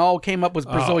butthole, and all came up was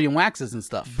Brazilian waxes and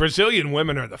stuff. Brazilian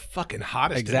women are the fucking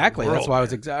hottest. Exactly. In the world, That's why I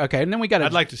was okay. And then we got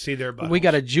I'd like to see their butt. we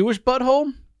got a Jewish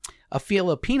butthole, a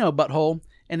Filipino butthole,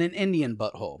 and an Indian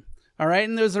butthole. All right,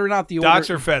 and those are not the dots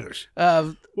order. or feathers.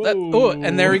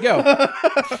 And there we go.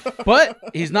 But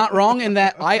he's not wrong in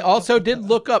that I also did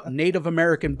look up Native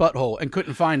American butthole and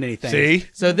couldn't find anything. See?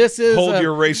 So this is Hold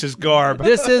your racist garb.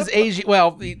 This is Asian.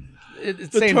 Well,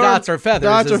 it's saying term dots or feathers.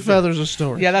 Dots or is- feathers a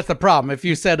story. Yeah, that's the problem. If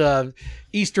you said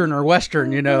Eastern or Western,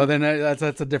 then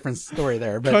that's a different story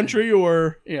there. But Country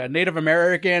or yeah, Native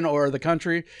American or the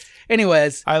country.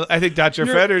 Anyways, I think dots or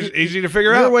feathers easy to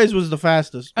figure out. Airways was the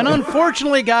fastest. and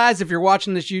unfortunately, guys, if you're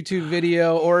watching this YouTube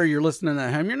video or you're listening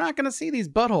at home, you're not going to see these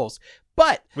buttholes.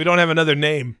 But We don't have another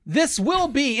name. this will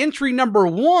be entry number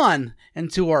 1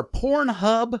 into our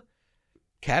Pornhub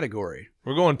category.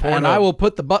 We're going porn. And I will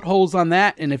put the buttholes on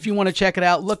that. And if you want to check it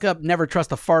out, look up Never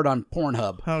Trust a Fart on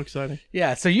Pornhub. How exciting.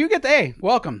 Yeah, so you get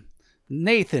welcome.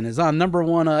 Nathan is on number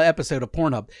 1 episode of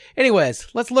Pornhub. Anyways,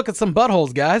 let's look at some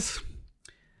buttholes, guys.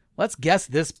 Let's guess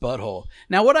this butthole.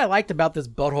 Now, what I liked about this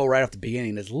butthole right off the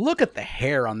beginning is look at the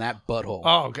hair on that butthole.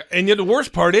 Oh, okay. And yet the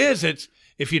worst part is, it's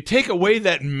if you take away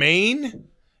that mane,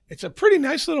 it's a pretty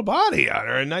nice little body on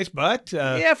her, a nice butt.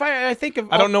 Yeah, if I think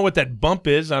of... I don't know what that bump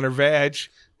is on her vag.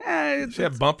 It's See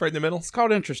that bump right in the middle?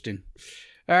 called interesting.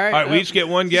 All right. All right, we each get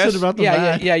one guess. Said about the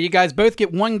Yeah. back. You guys both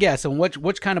get one guess on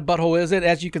which kind of butthole is it.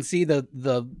 As you can see,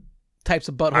 the types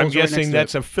of buttholes. I'm right next guessing to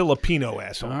that's it. a Filipino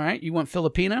asshole. All right. You went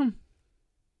Filipino.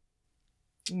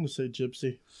 I'm gonna say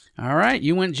gypsy. All right.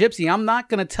 You went gypsy. I'm not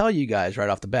going to tell you guys right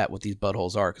off the bat what these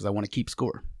buttholes are because I want to keep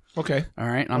score. Okay. All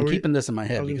right. I'm Are we- keeping this in my I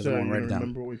head was gonna because say, I I want to write it down.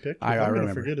 remember what we picked. I I'm gonna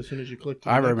remember. forget as soon as you click.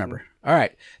 I remember. All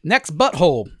right. Next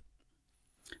butthole.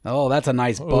 Oh, that's a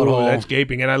nice Oh, butthole. that's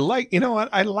gaping. And I like, you know what?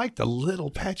 I like the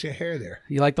little patch of hair there.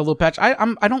 You like the little patch? I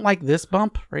don't like this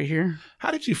bump right here.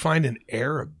 How did you find an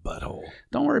Arab butthole?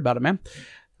 Don't worry about it, man.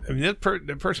 I mean, that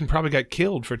person probably got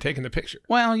killed for taking the picture.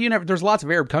 Well, you never. There's lots of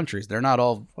Arab countries. They're not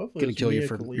all Hopefully going to it's kill you Mia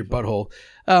for Khalifa. your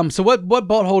butthole. So what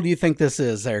butthole do you think this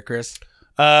is, there, Chris?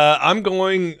 I'm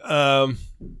going.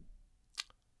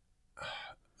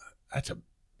 That's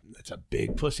a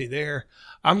big pussy there.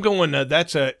 I'm going.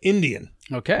 That's a Indian.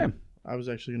 Okay. I was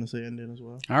actually gonna say Indian as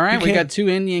well. All right. You We can't- got 2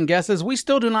 Indian guesses. We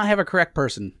still do not have a correct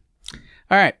person.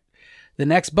 All right. The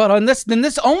next butthole. And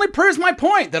this only proves my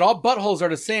point that all buttholes are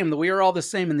the same. That we are all the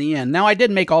same in the end. Now I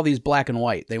did make all these black and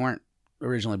white. They weren't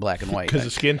originally black and white. Because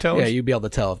of skin tones? Yeah, you'd be able to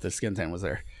tell if the skin tone was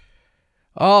there.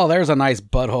 Oh, there's a nice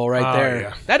butthole right Oh, there.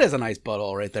 yeah. That is a nice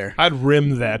butthole right there. I'd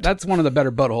rim that. That's one of the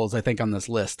better buttholes, I think, on this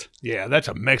list. Yeah, that's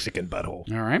a Mexican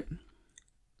butthole. All right.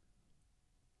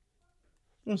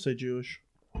 I'm gonna say Jewish.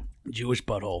 Jewish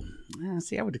butthole.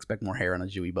 See, I would expect more hair on a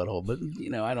Jewy butthole, but,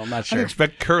 I'm not I'd sure.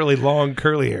 expect long,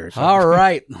 curly hair. All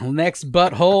right. Next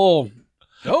butthole.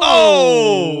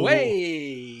 Oh!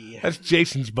 Way. That's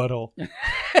Jason's butthole.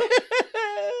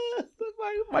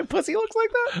 my pussy looks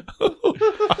like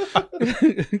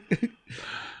that?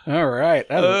 All right.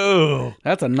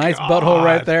 That's a nice butthole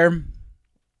right there.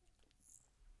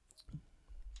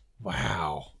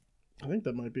 Wow. I think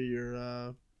that might be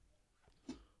your.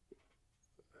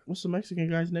 What's the Mexican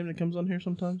guy's name that comes on here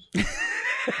sometimes?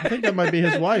 I think that might be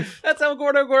his wife. That's El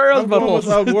Gordo Guerrero's I'm going with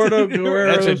El butthole. Gordo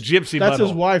Guerrero. That's a gypsy That's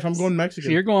his butthole. wife. I'm going So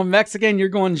Mexican. you're going Mexican, you're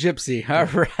going gypsy. All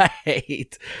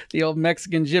right. The old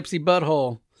Mexican gypsy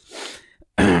butthole.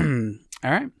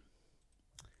 All right.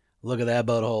 Look at that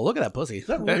butthole. Look at that pussy. Is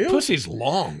that That real? pussy's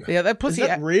long. Yeah, that Is pussy.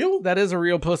 that real? That is a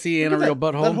real pussy and a Look real at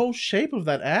that, butthole. That whole shape of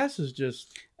that ass is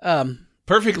just.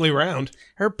 Perfectly round.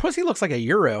 Her pussy looks like a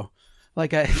euro.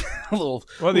 Like a little,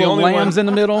 Well, the little only lambs one- in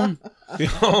the middle.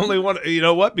 The only one, you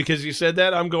know what? Because you said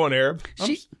that, I'm going Arab.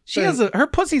 She has her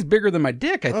pussy's bigger than my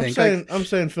dick, I think. I'm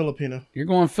saying Filipino. You're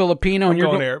going Filipino I'm and you're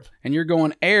going Arab. and you're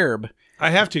going Arab. I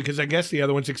have to because I guess the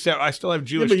other ones, except I still have Yeah,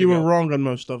 Jewish. but you to were go. wrong on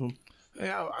most of them.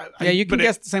 Yeah, Yeah, you can but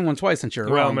guess the same one twice since you're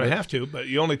Well, wrong. I'm going to but- have to, but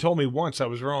you only told me once I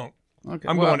was wrong. Okay.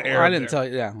 I'm well, going Arab I didn't there. tell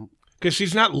you. Yeah, Because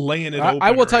she's not laying it open.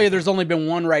 I will or tell you. anything. There's only been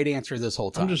one right answer this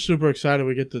whole time. I'm just super excited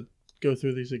we get to go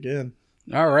through these again.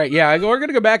 All right. Yeah, we're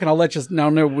gonna go back and I'll let you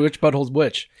know which butthole's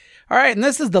which. All right, and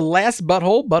this is the last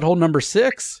butthole number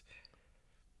 6.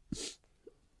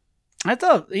 That's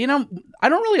I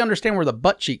don't really understand where the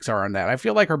butt cheeks are on that. I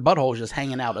feel like her butthole is just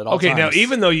hanging out at all Okay, times. now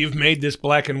even though you've made this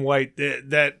black and white,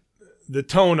 that the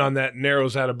tone on that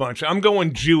narrows out a bunch. I'm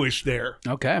going Jewish there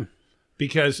Okay.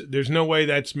 because there's no way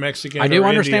that's Mexican. I do or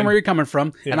understand Indian. where you're coming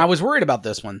from, and Yeah. I was worried about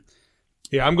this one.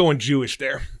 Yeah, I'm going Jewish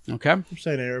there. Okay. I'm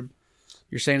saying Arab.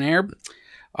 You're saying Arab?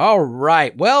 All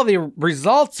right. Well, the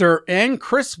results are in.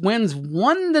 Chris wins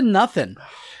 1-0.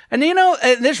 And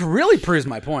this really proves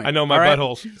my point. I know my all right?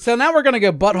 buttholes. So now we're going to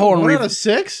go butthole and 1 out of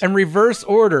 6? and reverse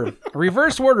order.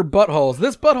 Reverse order buttholes.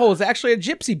 This butthole is actually a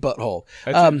gypsy butthole.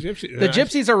 That's a gypsy. The Nice.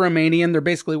 gypsies are Romanian. They're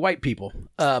basically white people.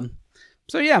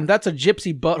 So yeah, that's a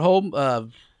gypsy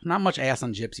butthole. Not much ass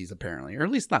on gypsies apparently, or at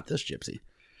least not this gypsy.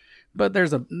 But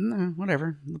there's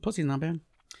whatever. The pussy's not bad.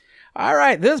 All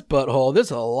right, this butthole. This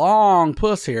is a long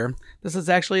puss here. This is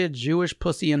actually a Jewish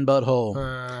pussy and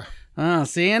butthole.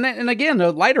 See, and again, a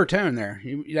lighter tone there.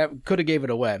 That could have gave it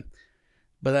away.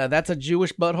 But that's a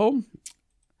Jewish butthole.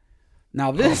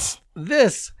 Now this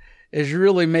is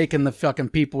really making the fucking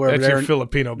people over That's there. your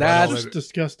Filipino That's- butthole. That's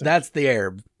disgusting. That's the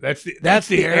Arab. That's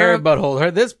the Arab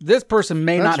butthole. This person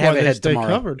may That's not have why a they head stay tomorrow.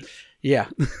 covered. Yeah.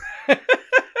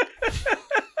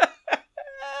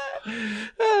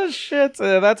 Oh shit!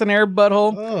 That's an Arab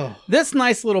butthole. Oh. This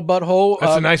nice little butthole.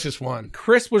 That's the nicest one.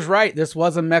 Chris was right. This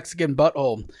was a Mexican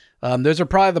butthole. Those are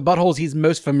probably the buttholes he's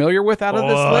most familiar with out of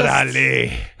this list. Orale.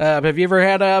 Have you ever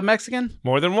had a Mexican?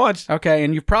 More than once. Okay,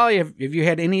 and you've probably have you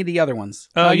had any of the other ones?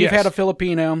 You've Yes. had a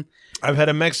Filipino. I've had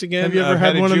a Mexican. Have you ever I've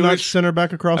had a one of that Jewish, center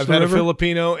back across I've the had river? a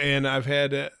Filipino, and I've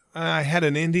had I had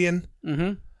an Indian,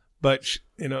 Mm-hmm. but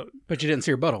But you didn't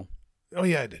see her butthole. oh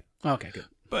yeah, I did. Okay, good.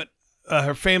 But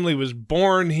her family was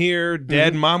born here. Dad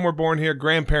and mom were born here.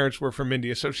 Grandparents were from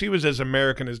India, so she was as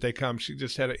American as they come. She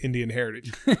just had an Indian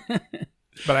heritage.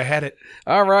 But I had it.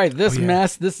 All right, this Oh, yeah.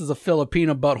 mess. This is a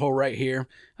Filipino butthole right here.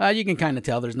 You can kind of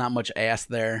tell there's not much ass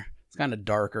there. It's kind of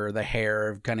darker. The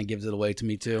hair kind of gives it away to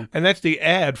me too. And that's the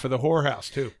ad for the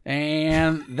whorehouse, too.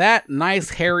 And that nice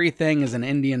hairy thing is an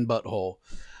Indian butthole.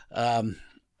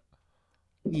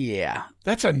 Yeah.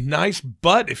 That's a nice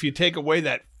butt if you take away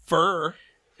that fur.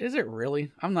 Is it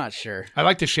really? I'm not sure. I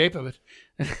like the shape of it.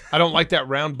 I don't like that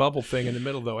round bubble thing in the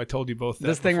middle, though. I told you both that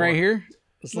This thing before. right here?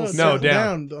 This No, little No, it's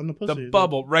down. on the pussy. The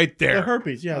bubble right The there.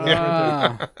 herpes,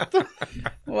 yeah. That's right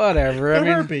there. whatever. I The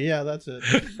mean, herpes, yeah, that's it.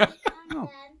 Dad,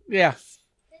 yeah. this is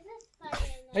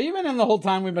Spider-Man. Have you been in the whole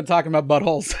time we've been talking about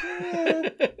buttholes?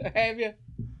 Have you?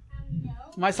 No.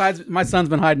 My son's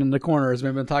been hiding in the corner as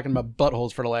we've been talking about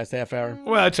buttholes for the last half hour.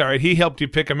 Well, that's all right. He helped you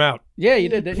pick him out. Yeah, you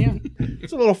did, didn't you?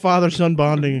 It's a little father-son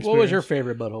bonding experience. What was your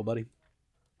favorite butthole, buddy?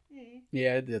 Hmm.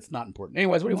 Yeah, it's not important.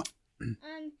 Anyways, what do you want?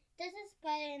 There's a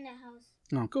spider in the house.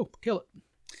 Oh, cool. Kill it.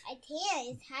 I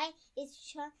can't.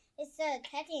 It's high. It's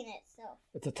catching itself.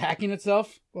 It's attacking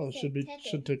itself? Well, it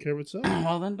should take care of itself.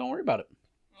 Well, then don't worry about it.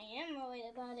 I am worried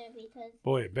about it because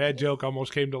Boy, a bad joke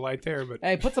almost came to light there, but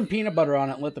Hey, put some peanut butter on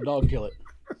it and let the dog kill it.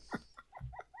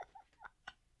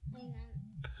 hang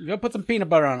on. Go put some peanut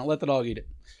butter on it and let the dog eat it.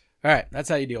 All right, that's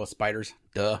how you deal with spiders.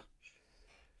 Duh.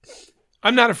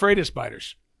 I'm not afraid of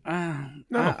spiders. No.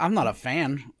 I'm not a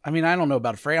fan. I mean, I don't know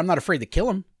about afraid. I'm not afraid to kill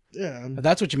them. Yeah. If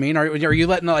that's what you mean. Are you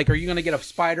letting are you going to get a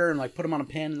spider and put him on a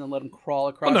pin and then let him crawl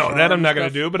across? Well, no, your that arm I'm not and going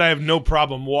to stuff? do, but I have no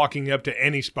problem walking up to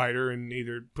any spider and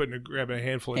either grabbing a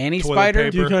handful of Any toilet spider?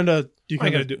 paper. Do you kind of What am I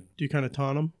gonna do?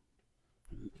 taunt them?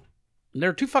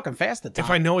 They're too fucking fast at times.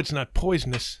 If I know it's not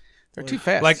poisonous. They're too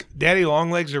fast. Like Daddy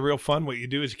Longlegs are real fun. What you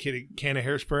do is you get a can of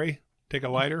hairspray, take a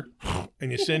lighter, and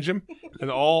you singe them,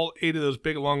 and all 8 of those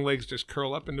big long legs just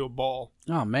curl up into a ball.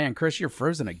 Oh man, Chris, you're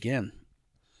frozen again.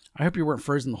 I hope you weren't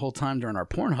frozen the whole time during our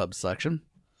Pornhub section.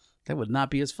 That would not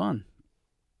be as fun.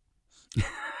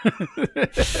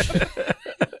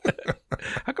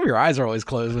 How come your eyes are always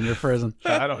closed when you're frozen?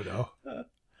 I don't know.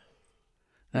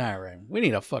 All right. We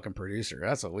need a fucking producer.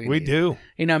 That's what we We need. do.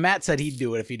 You know, Matt said he'd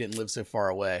do it if he didn't live so far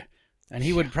away. And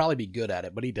he would probably be good at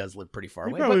it, but he does live pretty far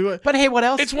He away. probably But, would. but hey, what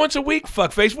else? It's once a week,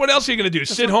 fuckface. What else are you going to do?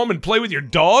 Sit home and play with your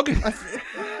dog?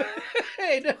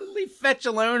 Hey, don't leave Fetch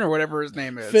alone or whatever his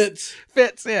name is.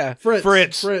 Fitz. Yeah. Fritz.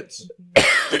 Fritz.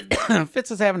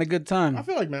 Fitz is having a good I time.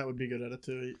 feel like Matt would be good at it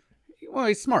too. Well,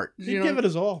 he's smart. He'd give it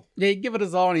his all. Yeah, he'd give it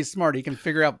his all, and he's smart. He can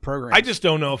figure out programs. I just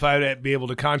don't know if I'd be able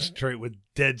to concentrate with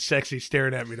dead sexy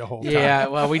staring at me the whole time. Yeah,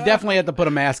 well, we definitely have to put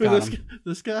a mask on him.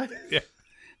 This guy?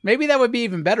 Maybe that would be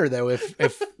even better, though,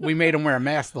 if we made him wear a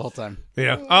mask the whole time.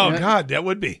 Yeah. Oh, Yeah. God, that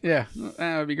would be. Yeah,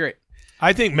 that would be great.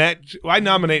 I think I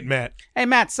nominate Matt. Hey,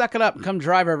 Matt, suck it up and come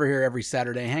drive over here every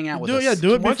Saturday. Hang out with us.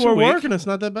 Do it Once before a week. work, and it's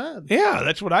not that bad. Yeah,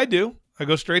 that's what I do. I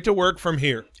go straight to work from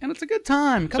here. And it's a good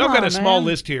time. Come So I've on, got a small man.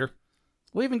 list here.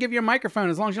 We'll even give you a microphone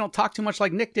as long as you don't talk too much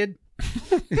like Nick did.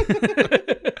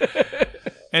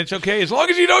 And it's okay as long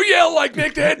as you don't yell like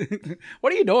Nick did.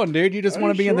 What are you doing, dude? You just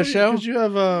want to be in the show? Because you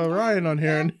have Ryan on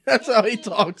here, and that's how he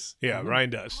talks. Yeah,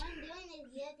 Ryan does. What I'm doing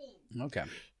is yelling. Okay.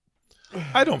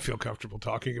 I don't feel comfortable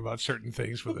talking about certain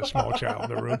things with a small child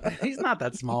in the room. He's not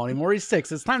that small anymore. He's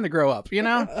 6. It's time to grow up, you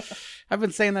know? I've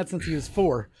been saying that since he was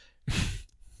 4.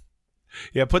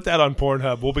 Yeah, put that on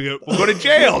Pornhub. We'll go to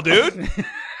jail, dude.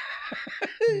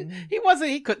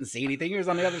 He couldn't see anything. He was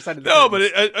on the other side of the No,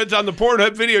 curtains. but it's on the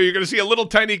Pornhub video. You're going to see a little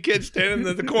tiny kid standing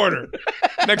in the corner.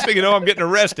 Next thing you know, I'm getting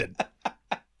arrested.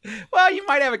 Well, you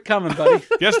might have it coming, buddy.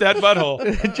 Guess that butthole.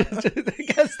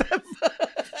 Guess that.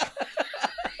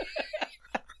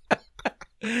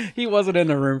 He wasn't in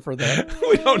the room for that.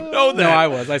 We don't know that. No, I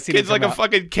was. I seen Kid's him like come a out.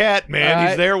 fucking cat, man.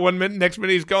 He's there 1 minute, next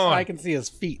minute he's gone. I can see his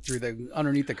feet through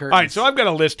underneath the curtains. All right, so I've got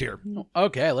a list here.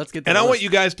 Okay, let's get. And I want you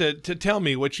guys to tell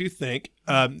me what you think.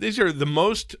 These are the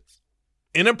most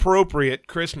inappropriate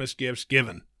Christmas gifts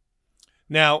given.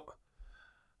 Now,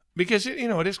 because,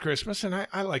 it is Christmas, and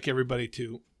I like everybody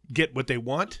to get what they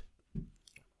want.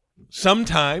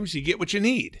 Sometimes you get what you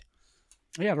need.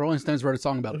 Yeah, the Rolling Stones wrote a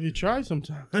song about If it. you try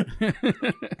sometime.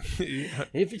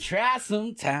 If you try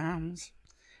sometimes.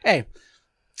 Hey,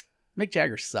 Mick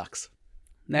Jagger sucks.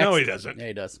 Next. No, he doesn't. Yeah,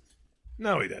 he does.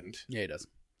 No, he doesn't. Yeah, he does.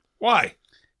 Why?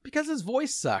 Because his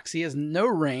voice sucks. He has no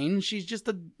range. He's just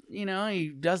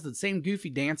he does the same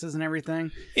goofy dances and everything.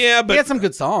 Yeah, He but had some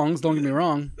good songs, don't get me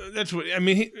wrong. that's what I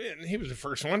mean. He was the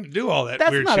first one to do all that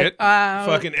That's weird not shit.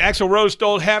 Fucking Axl Rose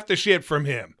stole half the shit from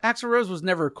him. Axl Rose was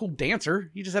never a cool dancer.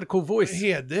 He just had a cool voice. He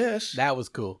had this. That was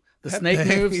cool. The snake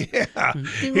moves. Yeah,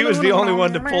 he was the only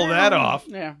one to pull that off.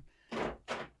 Yeah. All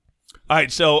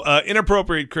right, so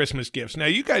inappropriate Christmas gifts. Now,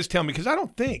 you guys tell me, because I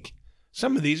don't think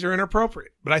some of these are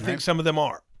inappropriate, but I think some of them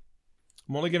are.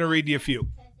 I'm only going to read you a few.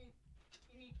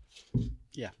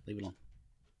 Yeah, leave it alone.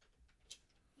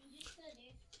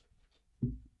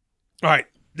 All right,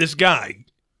 this guy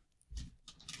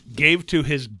gave to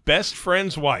his best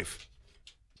friend's wife.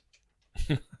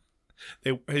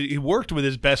 He worked with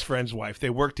his best friend's wife. They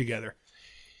worked together.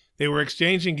 They were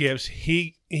exchanging gifts.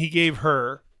 He gave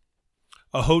her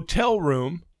a hotel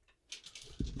room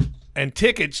and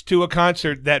tickets to a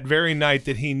concert that very night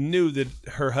that he knew that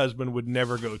her husband would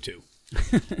never go to.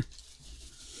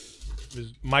 It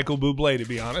was Michael Bublé, to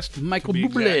be honest. Michael to be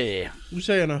Bublé. You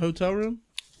say in a hotel room?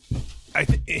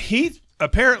 He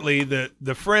apparently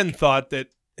the friend thought that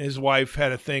his wife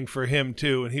had a thing for him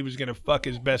too, and he was going to fuck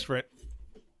his best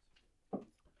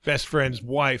friend's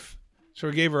wife. So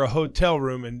he gave her a hotel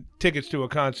room and tickets to a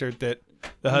concert that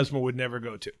the husband would never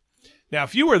go to. Now,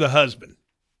 if you were the husband,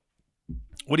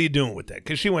 what are you doing with that?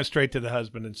 Because she went straight to the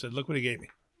husband and said, "Look what he gave me."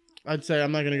 I'd say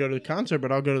I'm not going to go to the concert,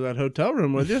 but I'll go to that hotel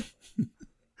room with you.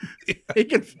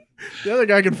 The other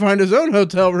guy can find his own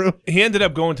hotel room. He ended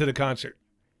up going to the concert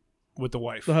with the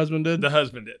wife. The husband did? The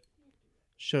husband did.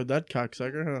 Showed that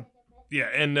cocksucker, huh? Yeah,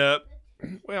 and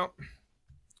well,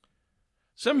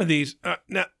 some of these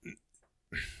now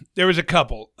there was a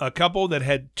couple that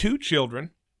had 2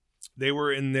 children. They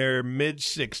were in their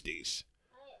mid-60s.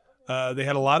 They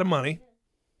had a lot of money,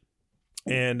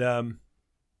 and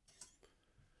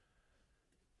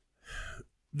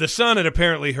the son had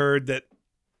apparently heard that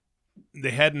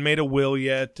they hadn't made a will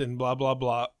yet, and blah blah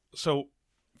blah. So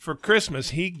for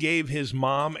Christmas, he gave his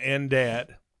mom and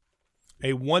dad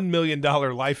a $1 million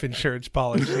life insurance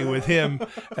policy with him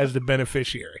as the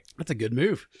beneficiary. That's a good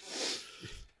move.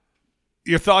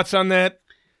 Your thoughts on that?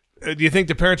 Do you think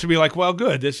the parents would be like, well,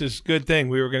 good, this is a good thing.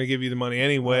 We were going to give you the money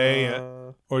anyway.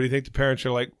 Or do you think the parents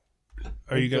are like,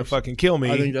 are you going to fucking kill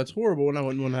me? I think that's horrible, and I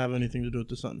wouldn't want to have anything to do with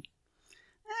the son.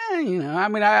 I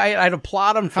mean, I'd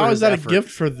applaud him for How is his that effort. a gift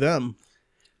for them?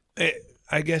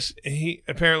 I guess he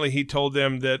told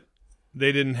them that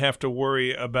they didn't have to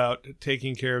worry about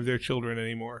taking care of their children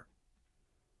anymore.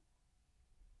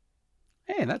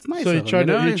 Hey, that's nice. So of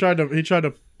him, he tried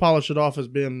to polish it off as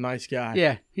being a nice guy.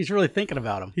 Yeah, he's really thinking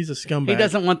about him. He's a scumbag. He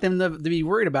doesn't want them to be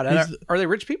worried about it. Are they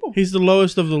rich people? He's the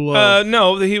lowest of the low.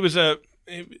 No, he was an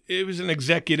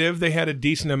executive. They had a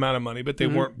decent amount of money, but they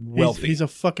weren't wealthy. He's a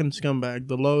fucking scumbag.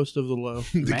 The lowest of the low.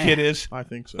 The kid is. I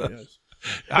think so. Yes.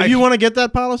 If you want to get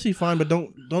that policy, fine, but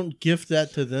don't gift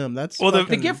that to them. That's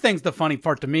The gift thing's the funny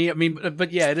part to me. I mean,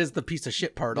 but yeah, it is the piece of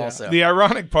shit part also. The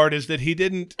ironic part is that he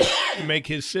didn't make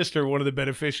his sister one of the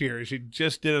beneficiaries. He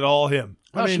just did it all him.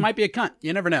 Well, she might be a cunt.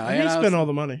 You never know. He spent all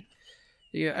the money.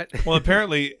 Yeah. Well,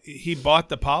 apparently he bought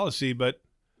the policy, but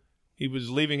he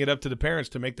was leaving it up to the parents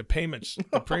to make the payments,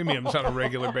 the premiums on a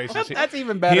regular basis. That's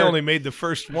even better. He only made the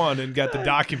first one and got the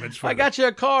documents for it. I got you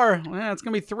a car. Well, it's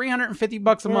gonna be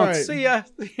 $350 a month. Right. See ya.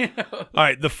 All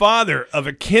right, the father of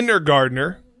a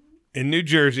kindergartner in New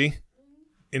Jersey.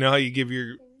 You know how you give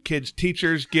your kids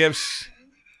teachers gifts?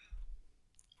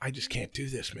 I just can't do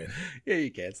this, man. Yeah,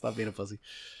 you can. Stop being a pussy.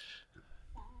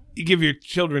 You give your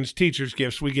children's teachers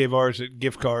gifts. We gave ours at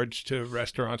gift cards to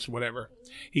restaurants, whatever.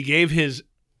 He gave his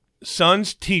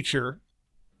son's teacher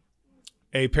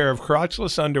a pair of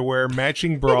crotchless underwear,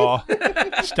 matching bra,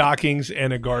 stockings,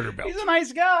 and a garter belt. He's a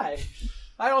nice guy.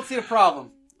 I don't see a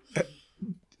problem.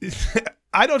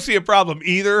 I don't see a problem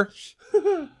either,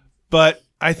 but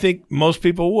I think most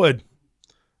people would.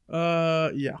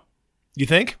 Yeah. You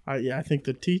think? I think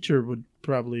the teacher would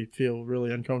probably feel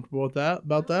really uncomfortable with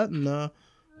about that, and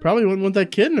probably wouldn't want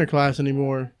that kid in her class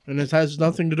anymore. And it has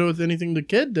nothing to do with anything the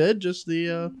kid did, just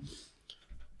the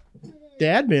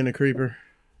dad being a creeper.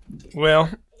 Well,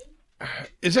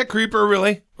 is that creeper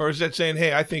really? Or is that saying,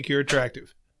 hey, I think you're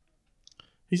attractive?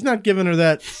 He's not giving her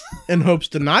that in hopes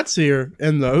to not see her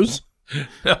in those.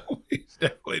 No, he's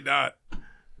definitely not.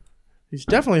 He's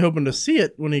definitely hoping to see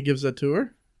it when he gives that to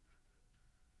her.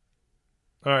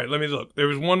 All right, let me look. There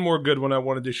was one more good one I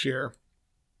wanted to share.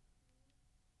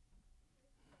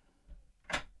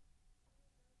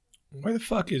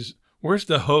 Where's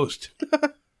the host?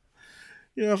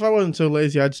 If I wasn't so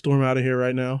lazy, I'd storm out of here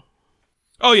right now.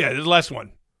 Oh, yeah, the last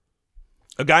one.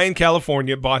 A guy in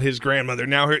California bought his grandmother.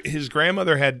 Now, his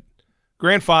grandfather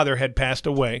had passed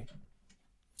away,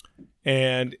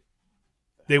 and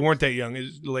they weren't that young.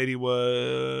 His lady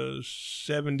was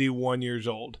 71 years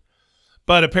old,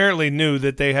 but apparently knew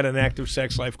that they had an active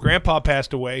sex life. Grandpa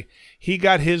passed away. He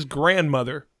got his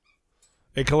grandmother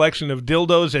a collection of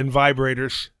dildos and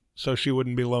vibrators so she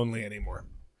wouldn't be lonely anymore.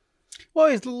 Well,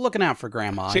 he's looking out for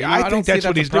Grandma. See, I I don't think that's see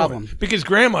what a he's problem. doing because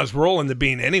Grandma's rolling the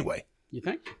bean anyway. You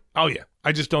think? Oh, yeah.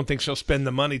 I just don't think she'll spend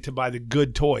the money to buy the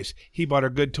good toys. He bought her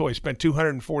good toys, spent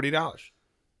 $240.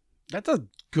 That's a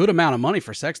good amount of money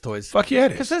for sex toys. Fuck yeah, it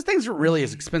Because is. those things are really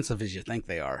as expensive as you think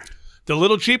they are. The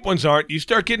little cheap ones aren't. You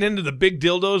start getting into the big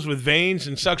dildos with veins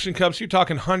and suction cups, you're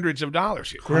talking hundreds of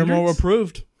dollars here. Grandma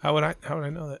approved. How would I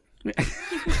know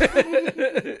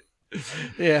that?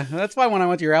 Yeah, that's why when I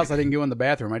went to your house, I didn't go in the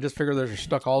bathroom. I just figured they're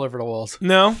stuck all over the walls.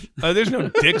 No, there's no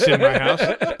dicks in my house,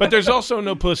 but there's also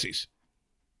no pussies.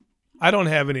 I don't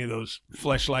have any of those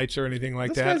fleshlights or anything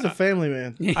like This that. guy's a family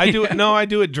man. I do it. No, I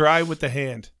do it dry with the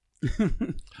hand.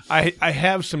 I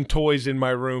have some toys in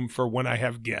my room for when I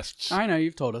have guests. I know,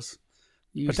 you've told us.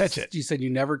 But that's it. You said you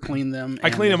never clean them. I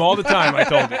clean them all the time, I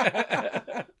told you.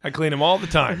 I clean them all the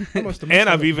time. And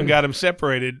I've even got them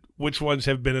separated, which ones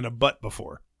have been in a butt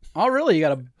before. Oh, really? You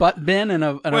got a butt bin and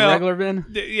a regular bin?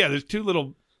 Yeah, there's two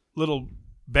little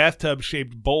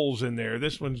bathtub-shaped bowls in there.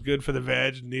 This one's good for the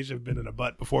veg, and these have been in a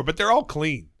butt before. But they're all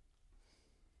clean.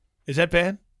 Is that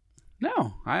bad?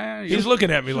 No. He's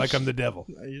looking at me like I'm the devil.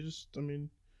 You're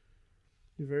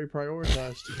very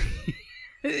prioritized.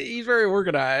 He's very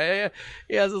organized.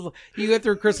 He has you go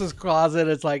through Chris's closet,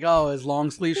 it's like, oh, his long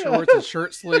sleeve shorts, his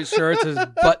shirt sleeve shirts, his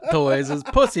butt toys, his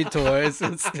pussy toys,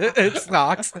 his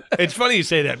socks. It's funny you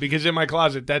say that because in my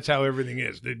closet, that's how everything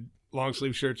is. The long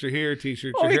sleeve shirts are here,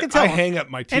 t-shirts are you here. can tell I hang up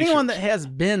my t-shirts. Anyone that has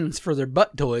bins for their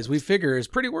butt toys, we figure, is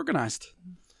pretty organized.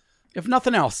 If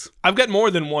nothing else. I've got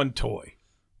more than one toy.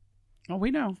 Oh,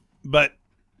 we know. But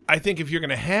I think if you're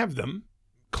going to have them,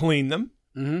 clean them.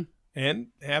 Mm-hmm. And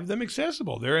have them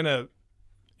accessible. They're in a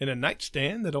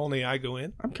nightstand that only I go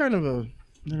in. I'm kind of I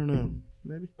don't know.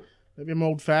 Maybe I'm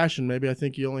old fashioned. Maybe I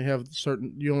think you only have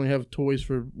toys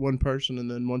for one person, and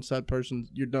then once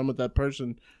you're done with that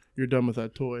person, you're done with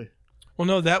that toy. Well,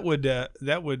 no, that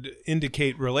would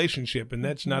indicate relationship, and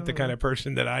that's not the kind of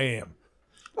person that I am.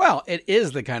 Well, it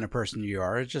is the kind of person you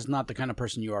are. It's just not the kind of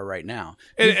person you are right now.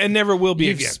 And never will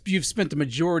be again. You've spent the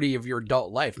majority of your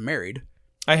adult life married.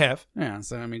 I have. Yeah,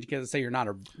 so I mean, you can't say you're not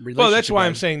a relationship. Well, that's why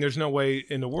I'm guy. saying there's no way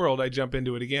in the world I jump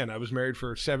into it again. I was married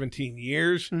for 17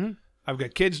 years. Mm-hmm. I've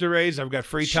got kids to raise. I've got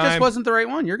free She time. just wasn't the right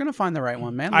one. You're gonna find the right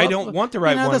one, man. I don't want the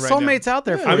right one The right now. soulmate's out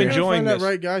there for I'm you. enjoying find this. that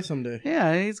right guy someday.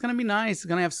 Yeah, he's gonna be nice. He's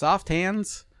gonna have soft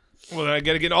hands. Well, then I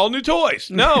got to get all new toys.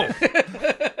 No.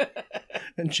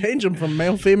 And change them from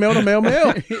male, female to male,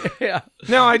 male. Yeah,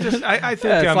 No, I think it's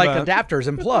I'm like adapters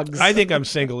and plugs. I think I'm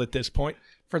single at this point.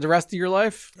 For the rest of your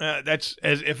life, That's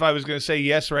as if I was going to say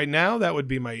yes right now. That would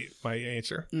be my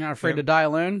answer. you're not afraid to die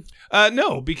alone.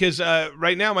 No, because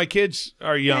right now my kids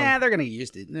are young. Yeah, they're gonna get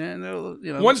used to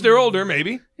it. Once they're older,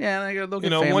 maybe. Yeah, they'll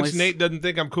get Once families. Nate doesn't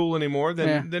think I'm cool anymore,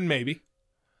 Yeah. then maybe.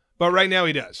 But right now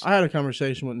he does. I had a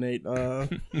conversation with Nate.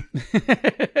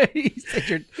 He said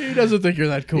you're- He doesn't think you're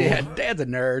that cool. yeah, Dad's a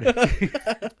nerd.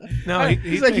 No,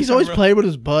 He's like, he's always playing with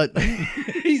his butt.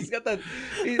 He's got that.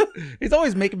 He's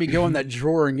always making me go in that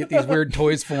drawer and get these weird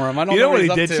toys for him. I don't You know what he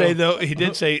he's up did to. say though? He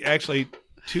did say actually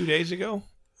 2 days ago.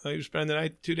 He was spending the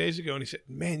night 2 days ago, and he said,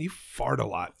 "Man, you fart a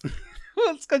lot."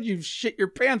 Well, it's because you shit your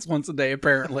pants once a day,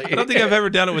 apparently. I don't think I've ever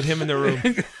done it with him in the room.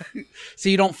 So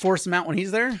you don't force him out when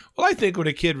he's there? Well, I think when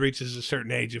a kid reaches a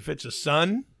certain age, if it's a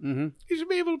son, Mm-hmm. you should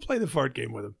be able to play the fart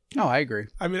game with him. Oh, I agree.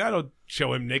 I mean, I don't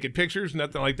show him naked pictures,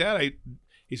 nothing like that.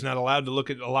 He's not allowed to look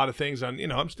at a lot of things on,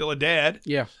 I'm still a dad.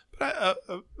 Yeah. But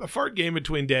a fart game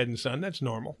between dad and son, that's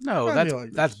normal. No, I that's feel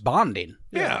like that's bonding.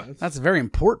 Yeah. That's very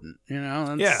important.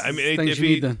 That's Yeah, I mean, things if you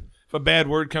need to. If a bad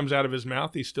word comes out of his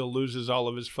mouth, he still loses all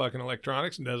of his fucking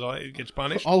electronics and he gets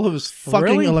punished. All of his fucking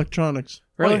Really? electronics.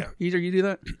 Really? Oh, yeah. Either you do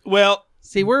that? Well,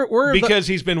 See, we're because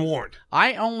he's been warned.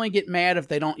 I only get mad if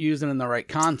they don't use it in the right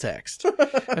context.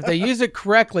 If they use it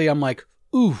correctly, I'm like,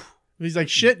 ooh, He's like,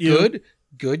 shit, you.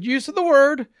 good use of the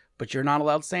word, but you're not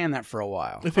allowed saying that for a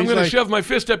while. If I'm he's going to like, shove my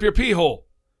fist up your pee hole.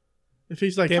 if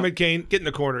he's like, Damn it, Kane. Get in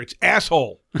the corner. It's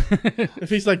asshole. if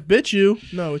he's like, bitch you.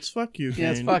 No, it's fuck you. Yeah,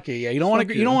 it's Kane. fuck you. Yeah, you don't want Fuck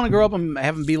to. you. You don't want to grow up and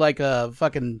have him be like a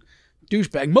fucking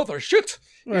douchebag, mother shit.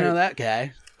 You Right. know that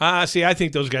guy. See, I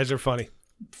think those guys are funny.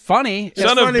 Funny, It's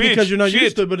Son of funny bitch, because you're not shit.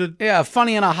 used to it, but it, yeah,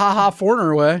 funny in a ha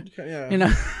foreigner way. yeah. You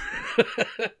know,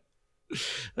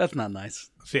 that's not nice.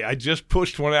 See, I just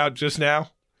pushed one out just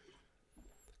now.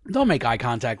 Don't make eye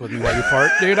contact with me while you fart,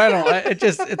 dude. I don't.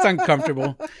 It's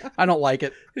uncomfortable. I don't like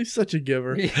it. He's such a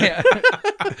giver. Yeah.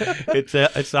 It's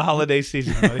the holiday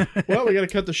season, buddy. Well, we got to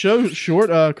cut the show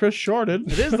short. Chris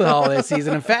shorted. It is the holiday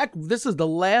season. In fact, this is the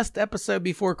last episode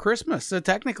before Christmas. So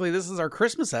technically, this is our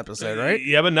Christmas episode, right?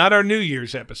 Yeah, but not our New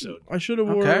Year's episode. I should have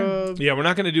Okay. wore. Yeah, we're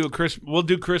not going to do a Christmas. We'll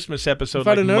do Christmas episode. If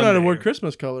I'd have known, I'd have Monday. worn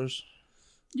Christmas colors.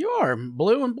 You are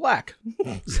blue and black.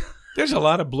 There's a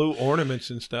lot of blue ornaments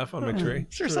and stuff on my tree.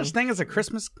 Is there such thing as a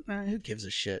Christmas? Who gives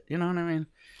a shit? You know what I mean?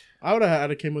 I would have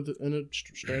had it came with in a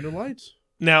strand of lights,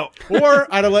 Now, or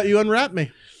I'd have let you unwrap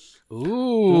me.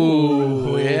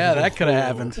 Ooh, yeah, that could have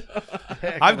happened.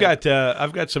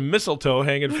 I've got some mistletoe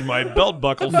hanging from my belt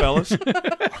buckle, fellas.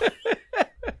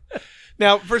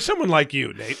 Now, for someone like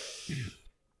you, Nate,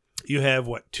 you have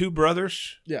what, 2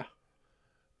 brothers? Yeah.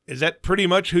 Is that pretty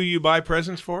much who you buy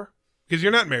presents for? Because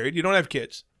you're not married, you don't have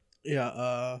kids.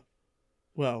 Yeah.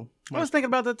 Well, I was thinking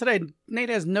about that today. Nate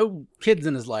has no kids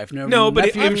in his life. No, but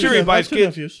nephews. I'm sure he I have buys 2 kids.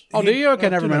 nephews. Oh, do you? Okay,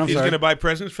 never mind. I'm He's sorry. going to buy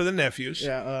presents for the nephews.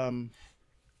 Yeah.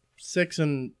 6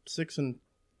 and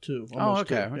 2. Oh,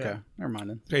 Almost okay, 2, okay. yeah. Never mind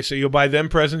then. Okay, so you'll buy them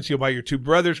presents, you'll buy your 2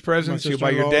 brothers presents, you'll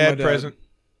buy your sister-in-law dad and my dad. present.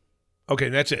 Okay,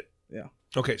 that's it. Yeah.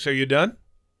 Okay, so you done?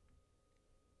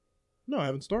 No, I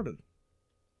haven't started.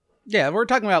 Yeah, we're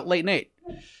talking about late Nate.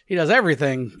 He does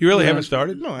everything. You really know. haven't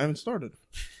started? No, I haven't started.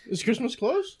 Is Christmas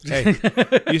close? Hey,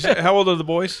 you said, how old are the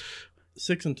boys?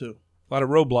 6 and 2. A lot of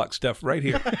Roblox stuff right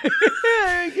here.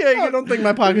 I don't think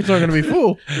my pockets are going to be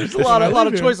full. There's a lot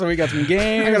of choices. We got some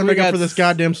games. I got to we make got up for this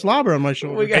goddamn slobber on my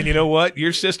shoulder. we got- And you know what?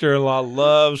 Your sister-in-law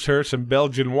loves her some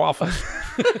Belgian waffles.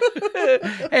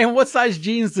 Hey, and what size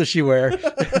jeans does she wear?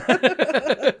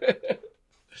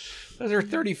 Those are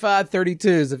 35,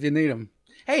 32s if you need them.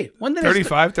 Hey, when did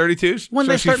 35, 32s? When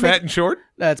So they she's start fat making- and short?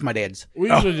 That's my dad's.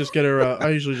 We usually just get her. I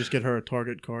usually just get her a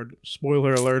Target card.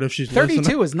 Spoiler alert: if she's 32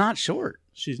 listening. is not short.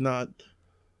 She's not.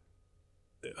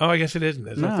 Oh, I guess it isn't,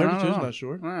 is it? No. 32 is no. not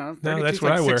short. Wow, No, 32 that's is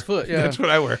what like I wear. 6 foot. Yeah, That's what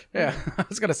I wear. yeah. I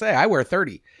was gonna say I wear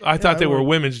 30. I thought they I were wear-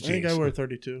 women's I think jeans. I wear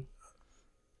 32.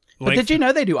 But did you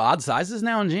know they do odd sizes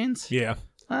now in jeans? Yeah.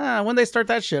 When they start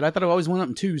that shit, I thought it always went up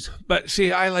in 2s. But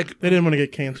see, I like They didn't want to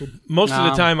get canceled. most of the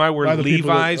No. time I wear By the people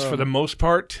that, Levi's for the most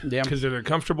part Yeah. because they're the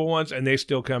comfortable ones and they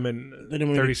still come in They didn't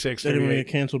want to 36, They didn't want to 38.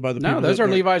 get canceled by the No, people. those that are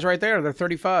Levi's right there. They're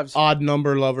 35s. Odd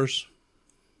number lovers.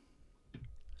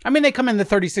 I mean, they come in the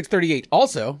 36, 38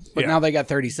 also, but Yeah. now they got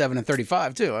 37 and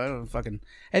 35 too. I don't fucking.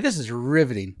 Hey, this is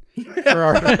riveting. For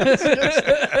our,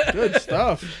 Good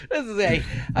stuff. this is a.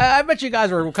 I bet you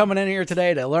guys were coming in here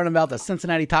today to learn about the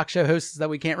Cincinnati talk show hosts that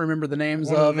we can't remember the names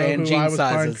Wanna of know and who I jean was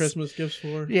buying sizes. Christmas gifts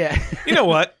for. Yeah. You know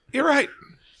what? You're right.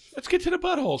 Let's get to the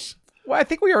buttholes. Well, I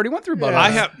think we already went through buttholes. I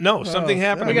have something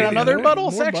happened. We to me got the another other day.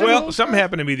 butthole More section. Well, something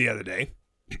happened to me the other day.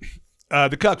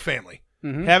 The Cuck family.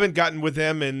 Mhm. Haven't gotten with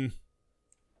them in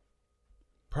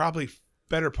probably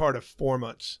better part of 4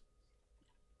 months.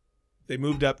 They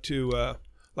moved up to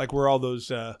like where all those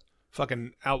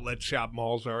fucking outlet shop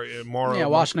malls are in Morrow. Yeah,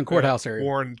 Washington Courthouse area.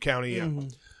 Warren County. Yeah.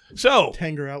 Mhm. So,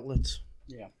 Tanger outlets.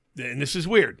 and this is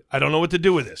weird. I don't know what to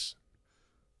do with this.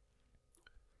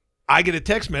 I get a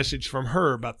text message from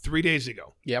her about 3 days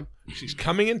ago. Yep. She's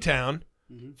coming in town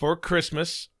Mhm. for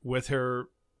Christmas with her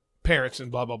parents and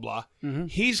blah, blah, blah. Mhm.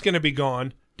 He's going to be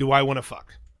gone. Do I want to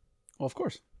fuck? Well, of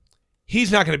course.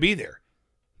 He's not going to be there.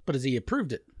 But has he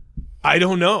approved it? I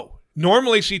don't know.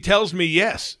 Normally she tells me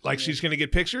yes, like she's going to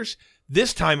get pictures.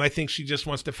 This time I think she just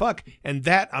wants to fuck, and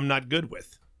that I'm not good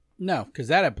with. No, because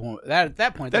at that point, that's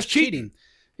That's cheating.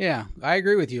 Yeah, I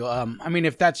agree with you. I mean,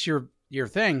 if that's your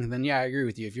thing, then yeah, I agree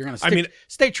with you. If you're gonna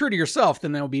stay true to yourself,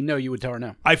 then there'll be no. You would tell her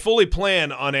no. I fully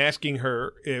plan on asking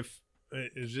her if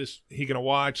is this he gonna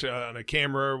watch on a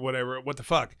camera or whatever. What the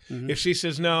fuck? Mm-hmm. If she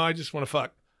says no, I just want to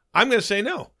fuck. I'm gonna say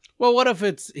no. Well, what if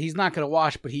he's not gonna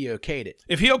watch, but he okayed it?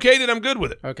 If he okayed it, I'm good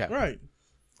with it. Okay, Right.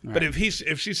 But if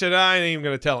she said I ain't even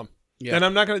gonna tell him, Yeah. then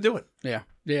I'm not gonna do it.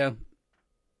 Yeah.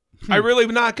 I'm really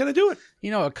not gonna do it.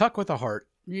 You know, a cuck with a heart.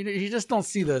 You just don't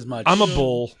see those much. I'm a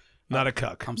bull, not a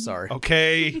cuck. I'm sorry.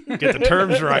 Okay, get the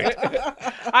terms right.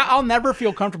 I'll never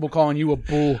feel comfortable calling you a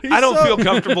bull. I don't feel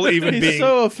comfortable even He's being.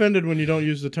 so offended when you don't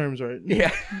use the terms right.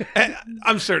 Yeah.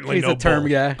 I'm certainly He's no a term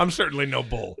bull. guy. I'm certainly no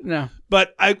bull. No.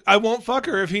 But I won't fuck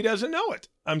her if he doesn't know it.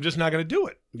 I'm just not going to do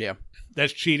it. Yeah.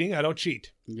 That's cheating. I don't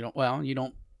cheat. You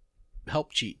don't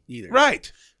help cheat either.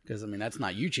 Right. Because I mean that's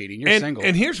not you cheating. You're single.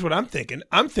 And here's what I'm thinking.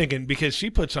 I'm thinking because she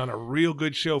puts on a real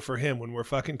good show for him when we're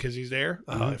fucking because he's there.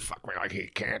 Oh, fuck me like he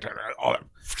can't. All that,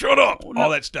 shut up. All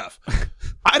that stuff.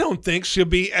 I don't think she'll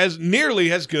be as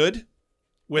nearly as good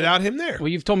without him there. Well,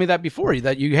 you've told me that before.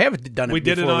 That you have done it We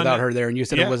did before it on- without her there, and you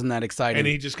said Yeah. it wasn't that exciting. And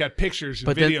he just got pictures and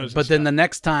but videos. then, and but then stuff. the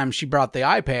next time she brought the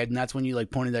iPad, and that's when you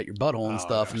like pointed at your butthole and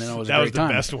stuff, and then it was a that great was the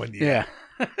time. best one. Yeah.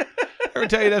 Ever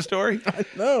tell you that story?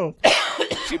 No.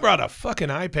 She brought a fucking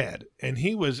iPad, and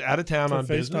he was out of town on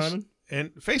business FaceTiming? and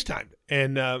FaceTimed,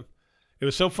 and it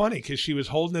was so funny because she was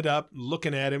holding it up,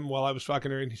 looking at him while I was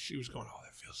fucking her, and she was going, "Oh,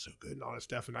 that feels so good," and all that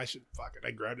stuff. And I said, "Fuck it!"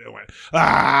 I grabbed it and went,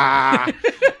 "Ah!"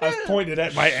 I was pointed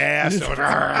at my ass, and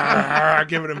went,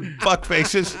 giving him buck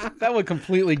faces. That would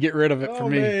completely get rid of it for Oh,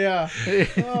 me. man, yeah.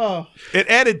 Oh. It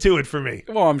added to it for me.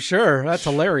 Well, I'm sure that's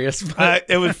hilarious. But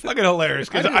It was fucking hilarious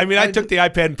because I took the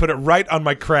iPad and put it right on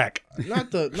my crack.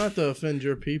 Not to offend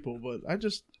your people, but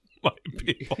My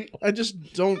people. I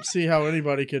just don't see how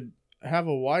anybody could have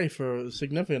a wife or a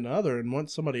significant other and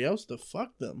want somebody else to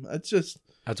fuck them. That's just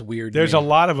that's weird. There's a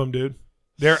lot of them, dude.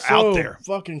 They're so out there.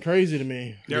 fucking crazy to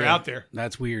me. They're Yeah. out there.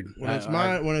 That's weird. When it's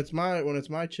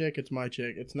my chick, it's my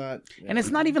chick. It's not. And it's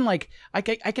not even like I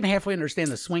can halfway understand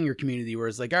the swinger community where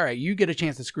it's like, all right, you get a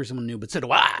chance to screw someone new, but so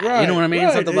do I. Right, You know what I mean?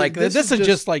 right. Something like this is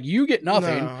just like you get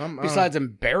nothing No, I'm- besides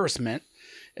embarrassment.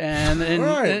 And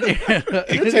Right.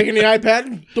 You're taking the iPad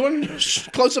and doing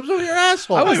close-ups of your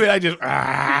asshole. I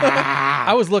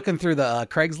was looking through the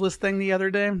Craigslist thing the other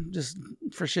day, just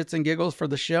for shits and giggles for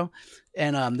the show,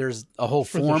 and there's a whole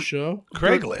for form. the show.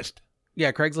 Craigslist.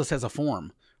 Yeah, Craigslist has a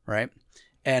form, right?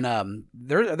 And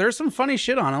there's some funny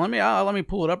shit on it. Let me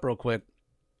pull it up real quick.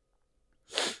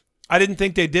 I didn't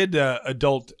think they did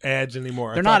adult ads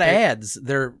anymore. They're not ads.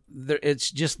 They're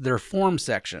it's just their form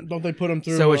section. Don't they put them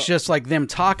through? So it's just like them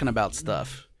talking about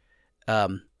stuff.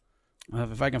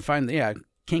 If I can find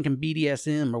kink and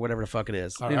BDSM or whatever the fuck it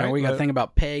is. All you know, right, we got to think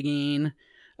about pegging.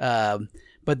 But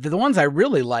the ones I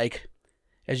really like,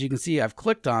 as you can see, I've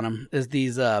clicked on them, is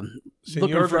these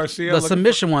Senor Garcia the looking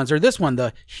submission ones, or this one,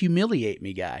 the humiliate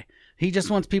me guy. He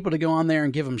just wants people to go on there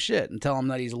and give him shit and tell him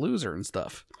that he's a loser and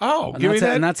stuff. Oh, And give me that's-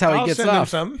 that. and that's how he I'll gets send them off.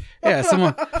 something. Yeah,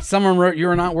 someone wrote,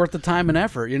 "You're not worth the time and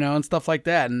effort," and stuff like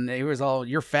that. And he was all,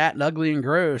 "You're fat and ugly and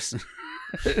gross."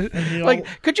 Like,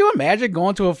 could you imagine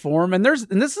going to a forum and this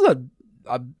is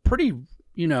a pretty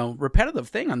repetitive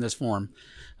thing on this forum.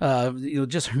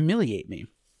 Just humiliate me,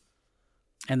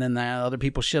 and then the other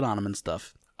people shit on him and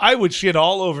stuff. I would shit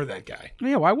all over that guy.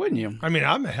 Yeah, why wouldn't you? I mean,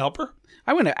 I'm a helper.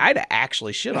 I'd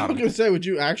actually shit I on was him. gonna say, would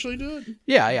you actually do it?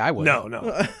 Yeah, I would.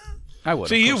 No. I would.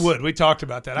 See, of you course. would. We talked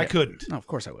about that. I couldn't No, of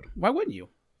course I would. Why wouldn't you?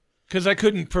 because I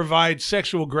couldn't provide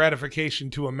sexual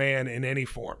gratification to a man in any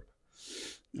form.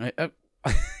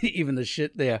 Even the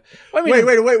shit. Yeah. I mean,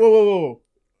 Wait, whoa.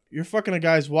 You're fucking a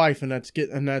guy's wife, and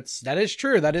that's that is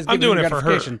true. That is. I'm giving doing you it for her.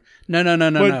 gratification. No.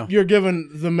 But you're giving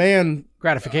the man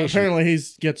Gratification. Apparently, he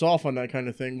gets off on that kind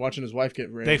of thing, watching his wife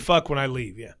get raped. They fuck when I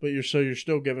leave. Yeah, But you're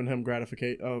still giving him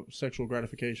sexual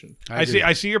gratification. I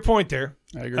see your point there.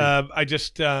 I agree. I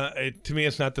just to me,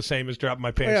 it's not the same as dropping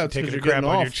my pants Yeah, and it's taking 'cause a you're crap getting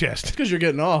on off. your chest. It's because you're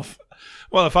getting off.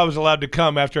 Well, if I was allowed to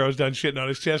come after I was done shitting on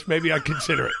his chest, maybe I'd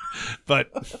consider it.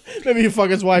 But Maybe you fuck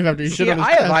his wife after you shit See, on his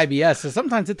I have chest. IBS, so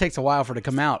sometimes it takes a while for it to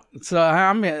come out. So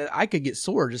I could get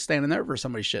sore just standing there for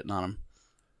somebody shitting on him.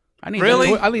 I need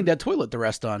Really? I need that toilet to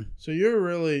rest on. So you're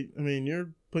you're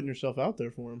putting yourself out there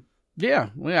for him. Yeah,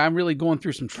 I'm really going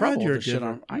through some trouble you're a to shit giver.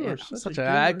 on. I You are am such such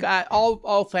a giver.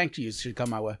 all thank yous should come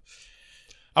my way.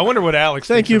 I wonder what Alex.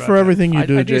 Thank thinks you about for that. everything you I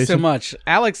do, do so Jason. much.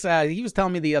 Alex, he was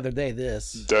telling me the other day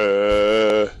this.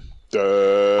 Duh.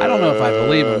 I don't know if I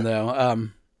believe him though.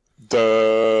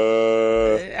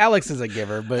 Duh. Alex is a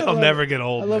giver, but I'll never get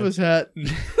old. I love man. his hat.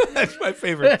 That's my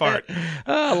favorite part.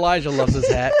 Elijah loves his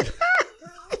hat.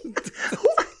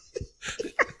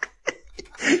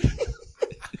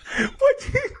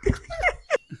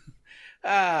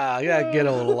 Yeah, good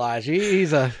old Elijah.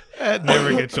 He's a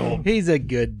never gets old. he's a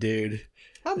good dude.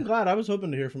 I'm glad. I was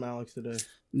hoping to hear from Alex today.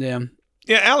 Yeah.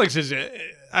 Yeah, Alex is.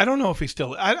 I don't know if he's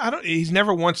still. I don't. He's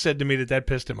never once said to me that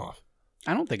pissed him off.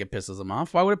 I don't think it pisses him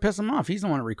off. Why would it piss him off? He's the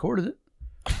one that recorded it.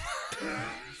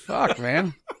 Fuck,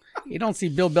 man. You don't see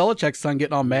Bill Belichick's son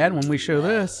getting all mad when we show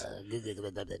this. Does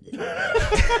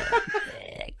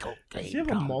he have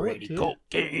a mullet too?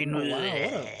 Cocaine. Oh,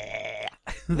 wow,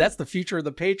 That's the future of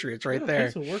the Patriots right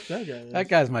there. Work that guy is. That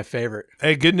guy's my favorite.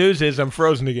 Hey, good news is I'm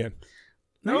frozen again.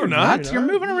 No, you're not. You're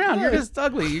moving around. You're just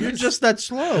ugly. You're just that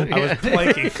slow. I was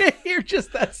planking. You're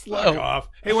just that Fuck slow. off.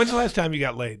 Hey, when's the last time you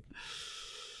got laid?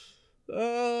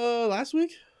 Last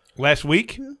week. Last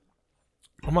week?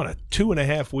 I'm on a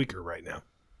 2.5 weeker right now.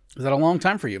 Is that a long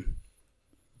time for you?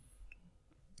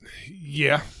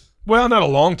 Yeah. Well, not a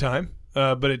long time,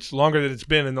 but it's longer than it's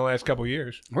been in the last couple of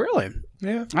years. Really?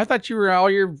 Yeah. I thought you were all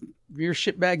your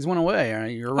shit bags went away.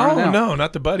 You're running Oh, out. no,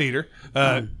 not the butt eater.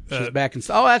 She's back in.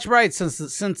 Oh, that's right. Since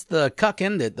the cuck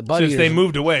ended, the buddy. Since they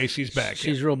moved away, she's back.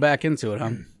 She's real back into it,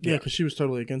 huh? Yeah, because she was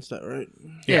totally against that, right?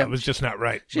 Yeah, it was just not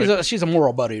right. She's a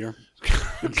moral butt eater.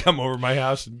 Come over to my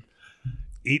house and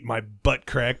eat my butt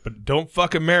crack, but don't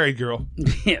fuck a married girl.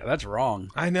 Yeah, that's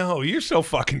wrong. I know. You're so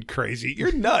fucking crazy.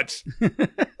 You're nuts.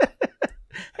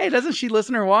 Hey, doesn't she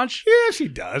listen or watch? Yeah, she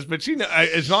does, but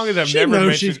as long as I've She never knows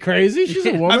mentioned, she's crazy. She's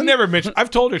a woman. I've never mentioned.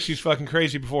 I've told her she's fucking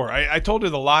crazy before. I told her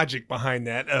the logic behind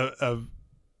that of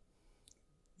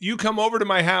you come over to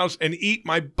my house and eat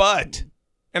my butt,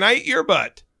 and I eat your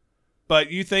butt,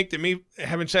 but you think that me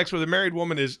having sex with a married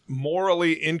woman is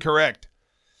morally incorrect.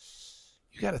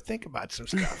 You got to think about some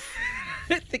stuff.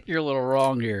 I think you're a little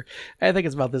wrong here. I think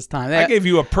it's about this time. I gave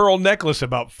you a pearl necklace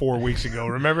about 4 weeks ago.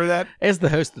 Remember that? As the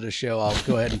host of the show, I'll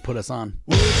go ahead and put us on.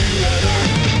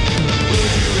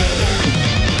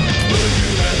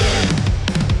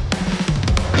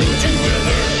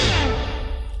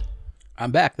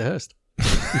 I'm back, the host.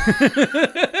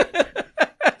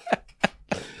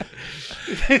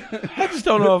 I just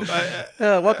don't know if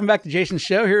Welcome back to Jason's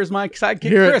show. Here's my sidekick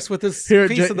Here at- Chris with his Here at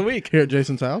piece of the week. Here at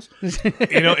Jason's house.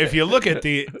 if you look at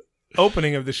the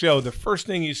opening of the show, the first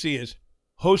thing you see is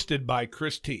hosted by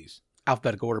Chris Tees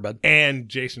Alphabetical order, bud. and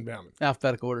Jason Bauman.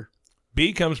 Alphabetical order.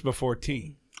 B comes before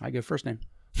T. I go first name.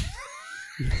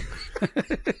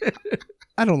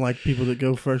 I don't like people that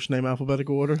go first name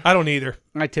alphabetical order. I don't either.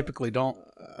 I typically don't,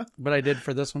 but I did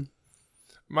for this one.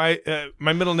 My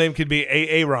middle name could be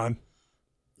Aaron.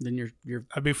 Then you're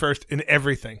I'd be first in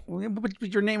everything. well, but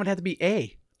your name would have to be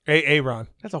A. Aaron.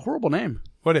 That's a horrible name.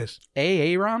 What is?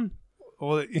 Aaron?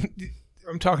 Well,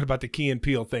 I'm talking about the Key and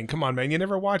Peele thing. Come on, man. You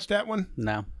never watched that one?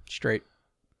 No, straight.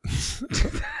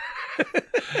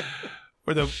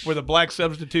 Where the black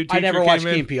substitute teacher I never came watched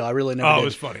in? Key and Peele. I really never Oh, did. it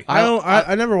was funny.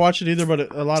 I never watched it either,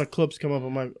 but a lot of clips come up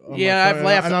on my Yeah, my phone, I've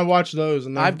laughed. and I watch those,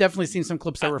 and I've definitely seen some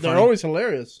clips that were they're funny. always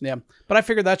hilarious. Yeah, but I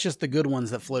figured that's just the good ones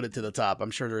that floated to the top.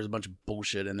 I'm sure there's a bunch of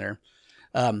bullshit in there.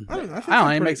 I think I don't know.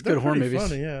 they're He makes they're good horror pretty movies.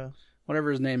 Funny, yeah.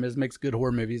 Whatever his name is, makes good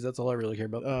horror movies. That's all I really care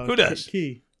about. Who does?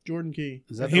 Key. Jordan Key.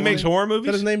 Is that He the makes one? horror Is that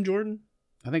movies? his name, Jordan?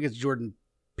 I think it's Jordan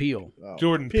Peele. Oh.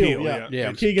 Jordan Peele, yeah. Yeah.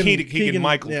 It's Keegan- Keegan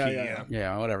Michael yeah, Key, yeah. yeah.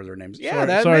 Yeah, whatever their names. Yeah, Sorry,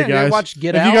 that, sorry man, they guys. watched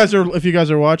Get if Out. you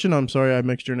guys are watching, I'm sorry I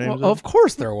mixed your names Well, up. of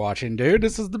course they're watching, dude.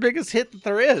 This is the biggest hit that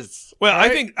there is. Well, I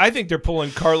think they're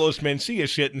pulling Carlos Mencia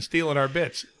shit and stealing our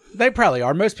bits. They probably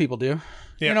are. Most people do.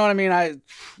 Yeah. You know what I mean?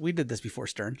 We did this before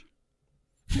Stern.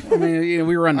 I mean,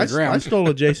 we were I underground. stole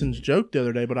a Jason's joke the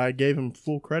other day, but I gave him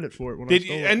full credit for it when I Did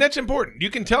stole you, it. and that's important. You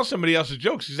can tell somebody else's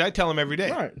jokes because I tell them every day.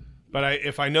 Right. But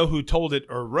if I know who told it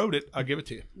or wrote it, I'll give it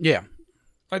to you. Yeah.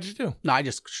 I just do. No, I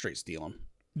just straight steal them.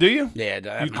 Do you?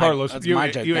 Yeah, You Carlos, That's you my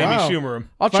joke. Amy man. Wow. Schumer him.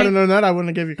 I'll If I'd have change. known that, I wouldn't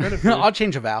have gave you credit for it. I'll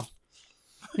change a vowel.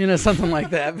 You know, something like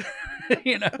that.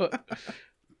 You know.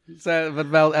 So,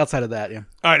 but outside of that, yeah.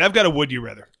 All right, I've got a would you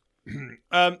rather.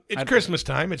 It's Christmas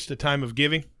time. It's the time of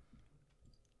giving.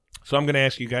 So I'm going to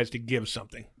ask you guys to give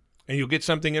something, and you'll get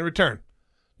something in return.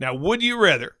 Now, would you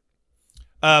rather?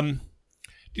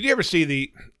 Did you ever see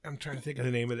the? I'm trying to think of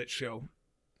the name of that show.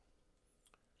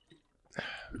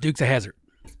 Dukes of Hazzard.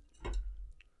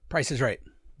 Price is Right.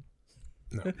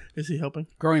 Is he helping?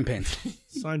 Growing Pains.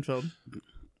 Seinfeld.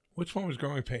 Which one was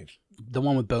Growing Pains? The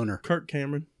one with Boner. Kirk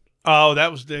Cameron. Oh,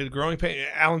 that was the Growing Pains.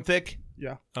 Alan Thicke.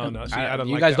 Yeah. Oh no, see, I don't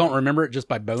you like guys that don't one. remember it just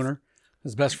by Boner?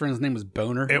 His best friend's name was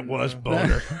Boner. It was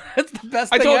Boner. That's the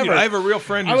best I thing told ever. you, I have a real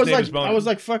friend I whose was name is like Boner. I was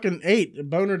like fucking 8.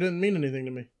 Boner didn't mean anything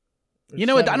to me. You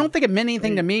know what? I don't think it meant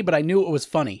anything to me, but I knew it was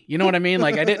funny. You know what I mean?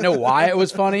 Like, I didn't know why it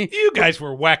was funny. You guys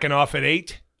were whacking off at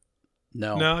 8.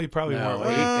 No. No, you probably No,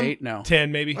 weren't. 8, no.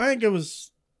 10 maybe. I think it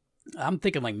was I'm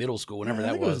thinking like middle school, whenever I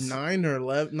that think it was 9 or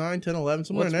 11, 9, 10, 11,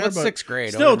 somewhere in there. What's but sixth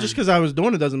grade? Still, just because I was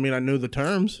doing it doesn't mean I knew the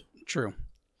terms. True.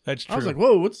 That's true. I was like,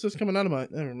 whoa, what's this coming out of my...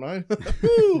 Never mind.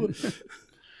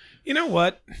 You know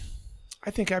what?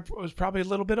 I think I was probably a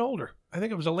little bit older. I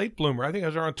think I was a late bloomer. I think I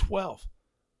was around 12.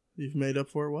 You've made up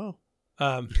for it well.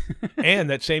 And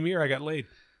that same year I got laid.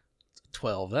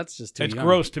 12. That's just too It's young.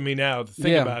 gross to me now to think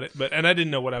Yeah. about it, and I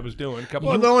didn't know what I was doing.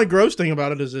 Well, the only gross thing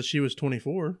about it is that she was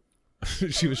 24.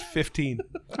 She was 15.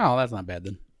 Oh, that's not bad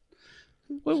then.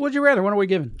 Would you rather? What are we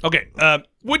giving? Okay,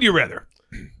 would you rather?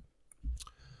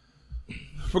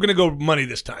 We're going to go money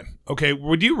this time. Okay,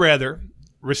 would you rather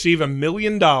receive $1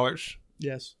 million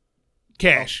Yes.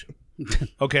 cash?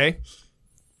 Okay.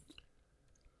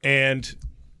 And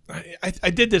I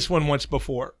did this one once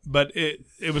before, but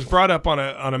it was brought up on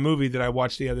a movie that I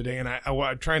watched the other day, and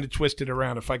I'm trying to twist it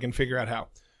around if I can figure out how.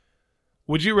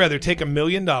 Would you rather take $1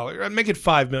 million, or make it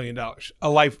 $5 million,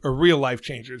 a real life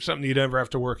changer, something you'd never have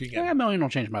to work again? Yeah, $1 million will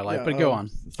change my life, but go on.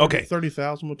 Okay.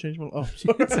 30,000 will change my life.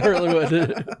 It really would.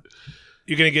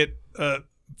 You're going to get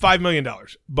 $5 million,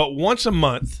 but once a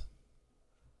month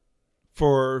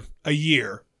for a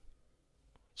year,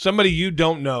 somebody you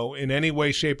don't know in any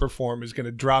way, shape, or form is going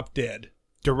to drop dead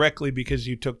directly because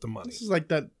you took the money. This is like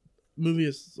that movie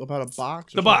is about a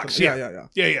box. Or The box, something. yeah.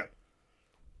 Yeah. Yeah.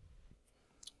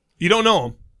 You don't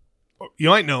know them. You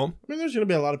might know them. I mean, there's going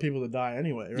to be a lot of people that die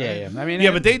anyway, right? Yeah. I mean, Yeah,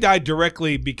 but they died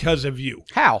directly because of you.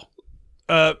 how?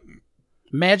 Uh,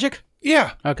 Magic?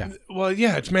 yeah. Okay. Well,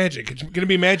 yeah, it's magic. It's going to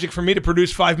be magic for me to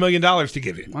produce $5 million to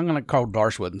give you. I'm going to call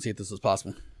Darshwood and see if this is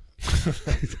possible.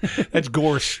 That's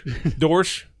Gorsh.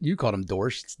 Dorsh? You called him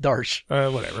Dorsh. It's Darsh.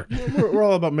 Whatever. We're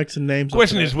all about mixing names.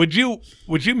 Question is, would you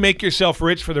make yourself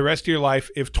rich for the rest of your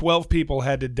life if 12 people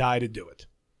had to die to do it?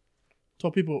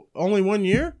 12 people, only 1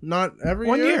 year? Not every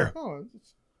 1 year? year. Oh,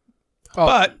 Oh,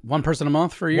 But- one person a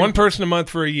month for a year? One person a month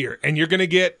for a year. And you're going to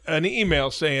get an email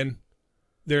saying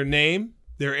their name,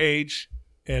 their age,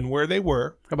 and where they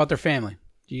were. How about their family?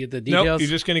 Do you get the Nope, details? you're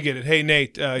just going to get it. Hey,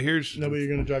 Nate, here's no, but you're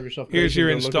going to drive yourself here's crazy your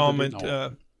and go look at the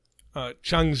installment.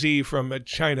 Changzi from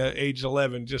China, age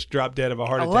 11, just dropped dead of a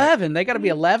heart attack. 11? They got to be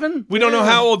 11? We don't know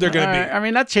how old they're going to be. I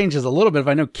mean, that changes a little bit if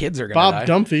I know kids are going to Bob die.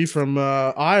 Dumphy from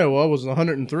Iowa was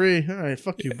 103. All right,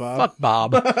 fuck you, Bob. Fuck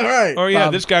Bob. All right. Oh, yeah,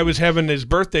 Bob. this guy was having his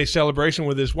birthday celebration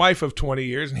with his wife of 20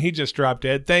 years, and he just dropped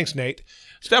dead. Thanks, Nate.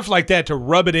 Stuff like that to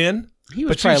rub it in. He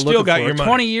was But you probably still looking got for your it. money.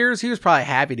 20 years, he was probably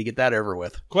happy to get that over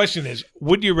with. Question is,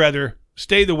 would you rather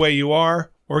stay the way you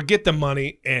are or get the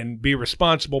money and be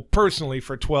responsible personally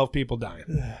for 12 people dying?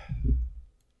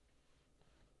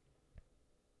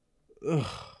 Ugh.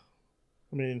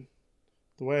 I mean,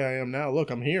 the way I am now, look,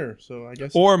 I'm here, so I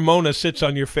guess. Or Mona sits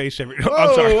on your face every... Whoa,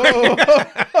 I'm sorry.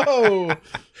 whoa, whoa.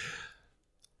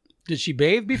 Did she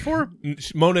bathe before?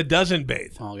 Mona doesn't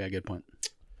bathe. Oh, yeah, good point.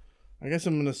 I guess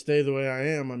I'm gonna stay the way I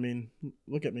am. I mean,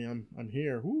 look at me, I'm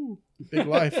here. Woo, big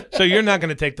life. So you're not going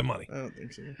to take the money. I don't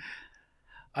think so.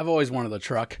 I've always wanted a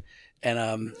truck,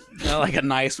 and like a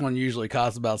nice one usually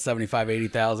costs about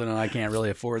 $75,000-$80,000, and I can't really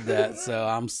afford that. So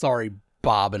I'm sorry,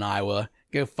 Bob in Iowa.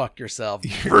 Go fuck yourself.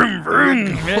 Vroom, vroom.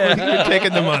 You're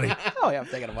taking the money. Oh yeah, I'm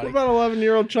taking the What money. about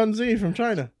 11-year-old Chun-Zi from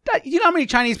China? You know how many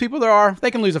Chinese people there are?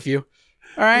 They can lose a few.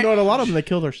 All right. You know what? A lot of them they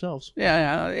kill themselves.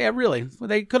 Yeah, really.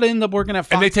 They could end up working at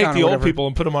Foxconn And they take the or old whatever. people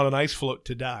and put them on an ice float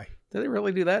to die. Do they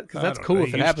really do that? Because I that's don't cool know.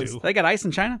 if They it used happens. to. They got ice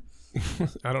in China?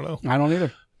 I don't know. I don't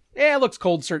either. Yeah, it looks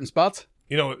cold in certain spots.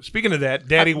 You know, speaking of that,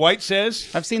 Daddy White says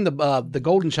I've seen the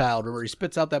Golden Child where he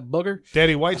spits out that booger.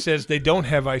 Daddy White says they don't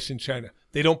have ice in China.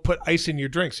 They don't put ice in your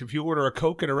drinks. If you order a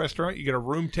Coke at a restaurant, you get a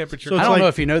room temperature. So I it's don't like- know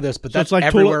if you know this, but so that's it's like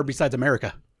everywhere toilet- besides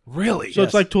America. Really? So Yes.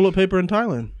 it's like toilet paper in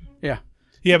Thailand. Yeah.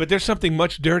 Yeah, but there's something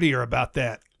much dirtier about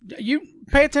that. You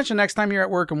pay attention next time you're at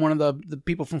work and one of the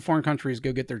people from foreign countries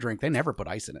go get their drink. They never put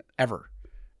ice in it. Ever.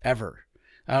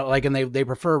 And they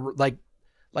prefer like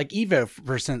Evo,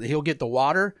 for instance, he'll get the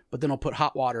water, but then he'll put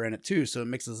hot water in it too. So it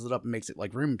mixes it up and makes it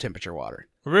like room temperature water.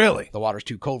 Really? The water's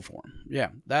too cold for him. Yeah.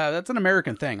 That's an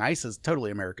American thing. Ice is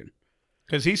totally American.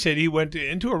 Because he said he went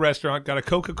into a restaurant, got a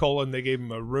Coca-Cola, and they gave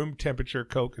him a room temperature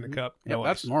Coke in a cup. Yeah, No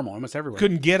that's ice. normal almost everywhere.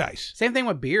 Couldn't get ice. Same thing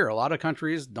with beer. A lot of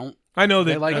countries don't. I know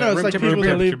that. They like I know it's room like temperature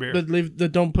people that temperature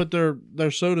that don't put their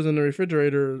sodas in the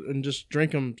refrigerator and just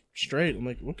drink them straight. I'm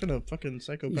like, what kind of fucking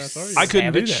psychopath are you? I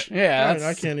couldn't do Savage. that. Yeah, I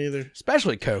that's- can't either.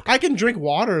 Especially Coke. I can drink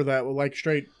water that like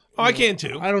straight. Oh, I can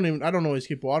too. I don't always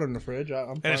keep water in the fridge. I'm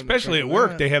And fine especially at drinking work,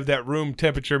 that. they have that room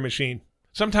temperature machine.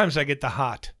 Sometimes I get the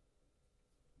hot.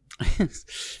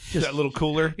 That little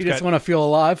cooler. You just want to feel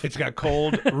alive. It's got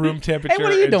cold room temperature. Hey,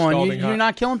 what are you and doing? scalding You're hot.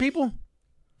 not killing people?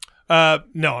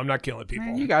 No, I'm not killing people.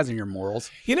 Man, you guys and your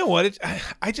morals. You know what? I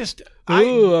I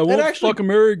won't actually- fuck a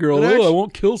married girl. it actually- I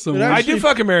won't kill someone. I actually- do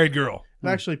fuck a married girl. It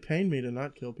actually pained me to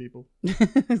not kill people.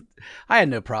 I had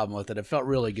no problem with it. It felt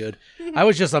really good. I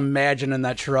was just imagining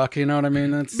that truck. You know what I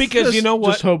mean? That's Because you know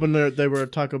what? Just hoping they were a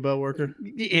Taco Bell worker.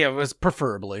 yeah, it was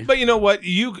preferably. But you know what?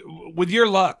 With your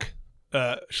luck,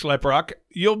 Schleprock,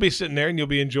 you'll be sitting there and you'll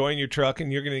be enjoying your truck,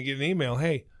 and you're going to get an email.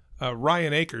 Hey,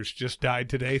 Ryan Akers just died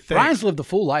today. Thanks. Ryan's lived a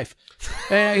full life.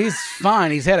 He's fine.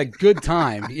 He's had a good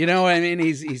time. You know what I mean?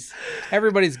 He's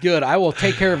everybody's good. I will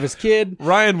take care of his kid.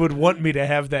 Ryan would want me to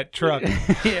have that truck.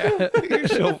 Yeah. You're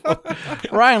so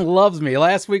Ryan loves me.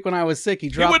 Last week when I was sick, he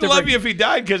he dropped. wouldn't love you if he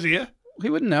died because of you. He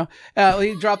wouldn't know.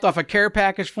 He dropped off a care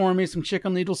package for me, some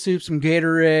chicken noodle soup, some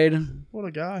Gatorade, What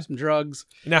a guy. some drugs.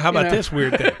 Now, how about You know. this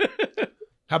weird thing?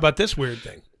 How about this weird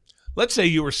thing? Let's say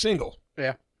you were single.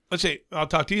 Yeah. Let's say, I'll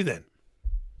talk to you then.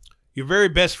 Your very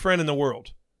best friend in the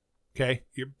world. Okay?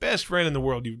 Your best friend in the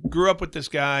world. You grew up with this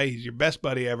guy. He's your best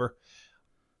buddy ever.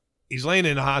 He's laying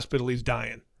in the hospital. He's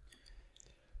dying.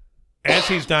 As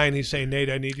he's dying, he's saying, Nate,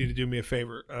 I need you to do me a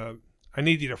favor. I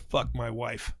need you to fuck my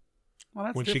wife Well,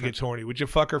 that's when she different. gets horny. Would you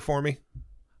fuck her for me?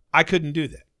 I couldn't do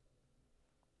that.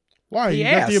 Why? He You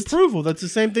got the asked. approval. That's the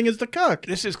same thing as the cuck.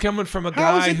 This is coming from a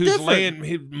How is guy it who's different? laying.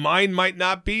 His mind might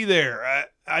not be there.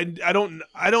 I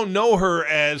don't know her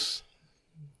as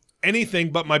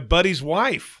anything but my buddy's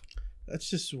wife. That's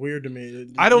just weird to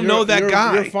me. I don't know that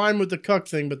guy. You're fine with the cuck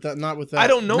thing, but not with that. I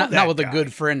don't know Not, that. not with guy. a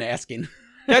good friend asking.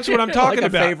 That's what I'm talking Like a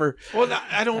about. favor. Well,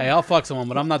 I don't. Hey, I'll fuck someone,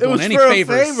 but I'm not It doing was any for a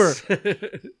favors.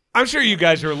 I'm sure you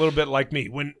guys are a little bit like me.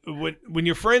 When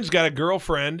your friend's got a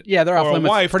girlfriend, Yeah, they're off or a est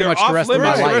wife, pretty they're much the off rest of my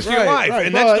limits the life. rest of your Right, life,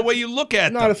 and but that's the way you look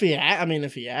at Not them. if he. I mean,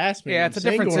 if he asked me. Yeah, I'm it's a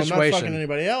different single, I'm not situation. fucking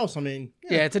anybody else. I mean,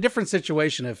 Yeah, it's a different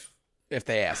situation if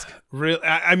they ask. Really,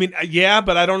 I mean, yeah,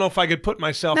 but I don't know if I could put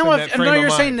myself in No, that frame of you're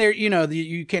mind. saying there,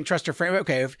 you can't trust your friend.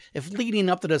 Okay, if leading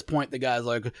up to this point, the guy's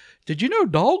like, "Did you know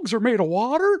dogs are made of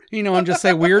water?" And just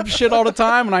say weird shit all the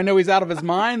time, and I know he's out of his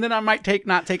mind, then I might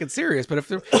not take it serious. But if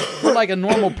they're like a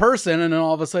normal person, and then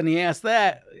all of a sudden he asks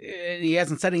that, and he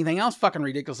hasn't said anything else fucking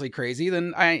ridiculously crazy,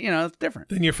 then it's different.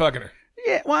 Then you're fucking her.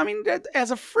 Yeah, well, I mean, as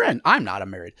a friend, I'm not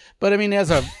married, but I mean,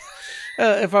 as a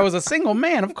if I was a single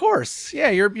man, of course, yeah,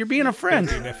 you're being a friend.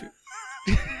 Your nephew.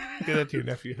 Give that to your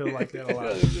nephew. He'll like that a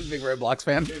lot. Big Roblox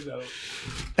fan.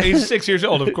 He's 6 years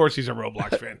old. Of course, he's a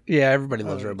Roblox fan. Yeah, everybody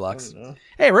loves Roblox. I don't know.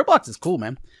 Hey, Roblox is cool,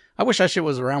 man. I wish that shit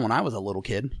was around when I was a little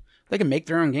kid. They can make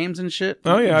their own games and shit.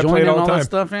 Oh, yeah, I Join play it in all the all time. that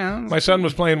stuff. Yeah, My son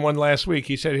was playing one last week.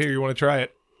 He said, "Here, you want to try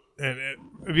it?" And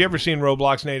have you ever seen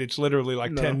Roblox, Nate? It's literally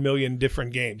like No. 10 million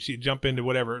different games. You jump into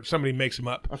whatever. Somebody makes them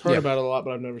up. I've heard Yeah. about it a lot,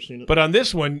 but I've never seen it. But on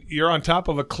this one, you're on top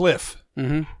of a cliff.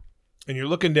 Mm-hmm. And you're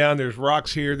looking down. There's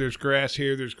rocks here. There's grass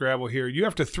here. There's gravel here. You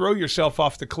have to throw yourself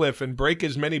off the cliff and break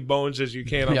as many bones as you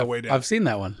can on the way down. I've seen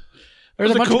that one. It's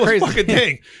There's a the bunch of coolest crazy fucking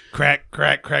thing. Crack,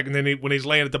 crack, crack. And then when he's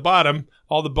laying at the bottom,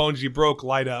 all the bones you broke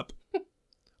light up.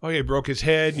 Oh, yeah, you broke his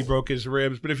head. You broke his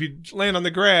ribs. But if you land on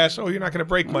the grass, you're not going to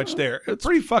break much there. It's a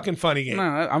pretty fucking funny game. No,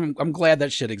 I'm glad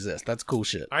that shit exists. That's cool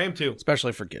shit, I am too.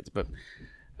 especially for kids. But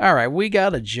all right, we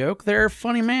got a joke there,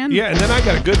 funny man. Yeah, and then I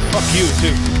got a good fuck you,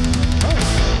 too.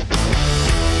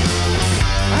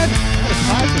 I had a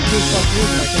time for two fuck you,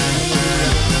 but I can't remember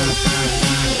who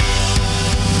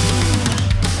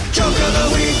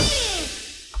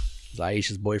that Is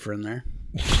Aisha's boyfriend there?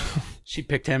 She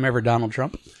picked him over Donald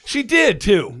Trump. She did,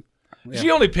 too. Yeah.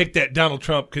 She only picked that Donald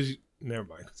Trump because... Never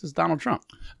mind. This is Donald Trump.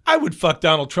 I would fuck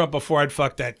Donald Trump before I'd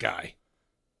fuck that guy.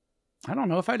 I don't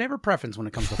know if I'd ever preference when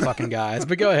it comes to fucking guys,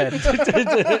 but go ahead.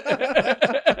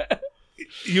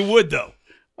 You would, though.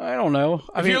 I don't know.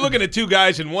 If you're looking at two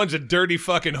guys and one's a dirty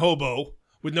fucking hobo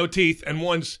with no teeth and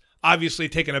one's obviously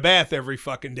taking a bath every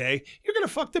fucking day, you're going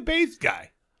to fuck the bathed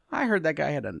guy. I heard that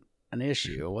guy had an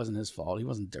issue. It wasn't his fault. He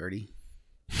wasn't dirty.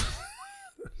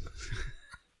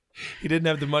 He didn't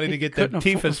have the money to get the Couldn't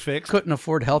teethus fixed. Couldn't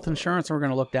afford health insurance, and we're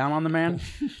going to look down on the man.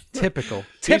 Typical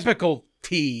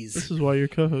tease. This is why you're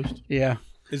co-host. Yeah,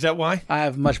 Is that why? I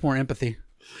have much more empathy.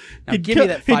 Now He'd give kill, me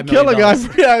that $5 he'd kill a guy.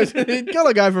 million. He'd kill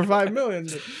a guy for $5 million.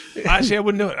 I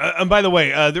wouldn't do it. And by the way,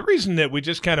 the reason that we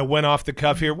just kind of went off the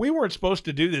cuff here, we weren't supposed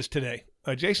to do this today.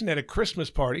 Jason had a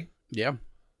Christmas party Yeah,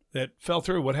 that fell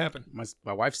through. What happened?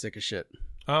 my wife's sick as shit.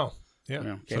 Oh, yeah.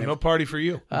 Yeah, So can't no party for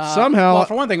you. Somehow, well,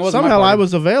 for one thing, it wasn't my somehow I party.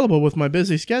 was available with my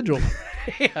busy schedule.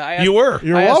 Yeah, I asked, You were.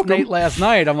 You're I asked welcome. Nate last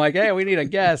night. I'm like, hey, we need a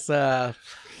guest.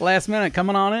 Last minute,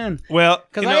 coming on in. Well,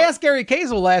 Because you I know, asked Gary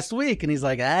Kazel last week, and he's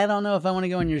like, I don't know if I want to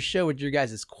go on your show with your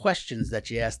guys' questions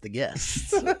that you asked the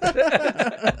guests.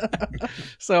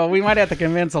 So we might have to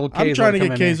convince old Kazel. I'm trying to come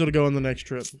get in here. Kazel to go on the next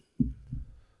trip.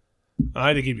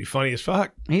 I think he'd be funny as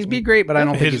fuck. He'd be great, but I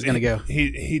don't think he's going to go.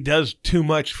 He does too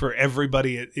much for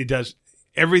everybody. He does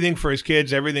everything for his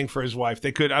kids, everything for his wife.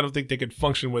 I don't think they could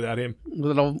function without him.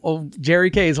 Little old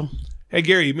Jerry Kazel. Hey,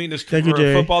 Gary, you mean this for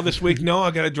football this week? No,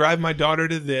 I got to drive my daughter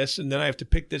to this, and then I have to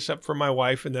pick this up for my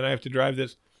wife, and then I have to drive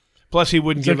this. Plus, he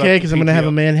wouldn't give up. It's okay, because I'm going to have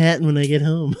a Manhattan when I get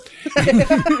home.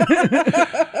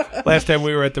 Last time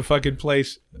we were at the fucking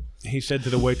place, he said to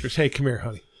the waitress, "Hey, come here,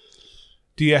 honey.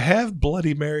 Do you have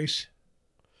Bloody Marys?"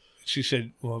 She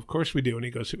said, "Well, of course we do." And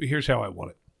he goes, "Here's how I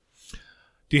want it.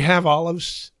 Do you have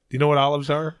olives? Do you know what olives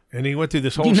are?" And he went through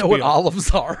this whole You know what spiel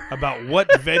olives are. about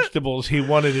what vegetables he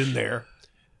wanted in there.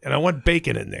 And I want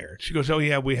bacon in there. She goes, "Oh,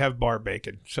 yeah, we have bar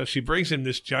bacon." So she brings him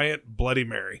this giant Bloody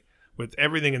Mary with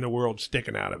everything in the world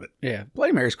sticking out of it. Yeah,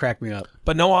 Bloody Mary's cracked me up.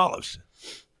 But no olives.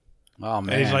 Oh,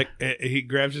 man. And he's like, he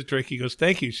grabs his drink. He goes,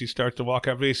 "Thank you." She starts to walk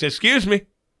up. And he says, "Excuse me.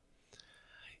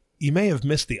 You may have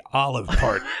missed the olive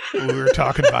part when we were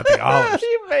talking about the olives.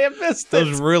 You may have missed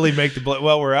Those it. really make the blood.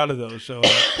 Well, we're out of those, so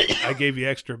I gave you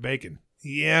extra bacon."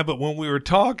 "Yeah, but when we were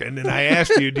talking and I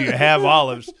asked you, do you have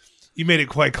olives, you made it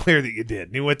quite clear that you did."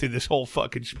 And he went through this whole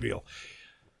fucking spiel.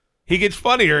 He gets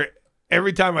funnier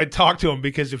every time I talk to him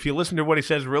because if you listen to what he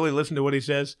says, really listen to what he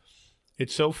says,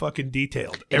 it's so fucking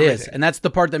detailed. It is, and that's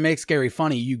the part that makes Gary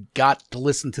funny. You got to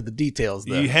listen to the details,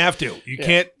 though. You have to. You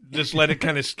can't just let it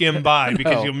kind of skim by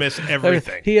because No. you'll miss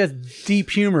everything. He has deep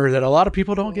humor that a lot of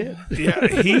people don't get. Yeah,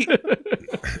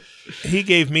 he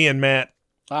gave me and Matt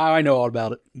I know all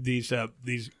about it. these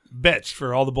bets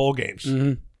for all the bowl games.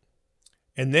 Mm-hmm.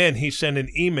 And then he sent an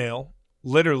email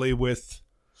literally with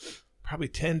probably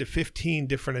 10 to 15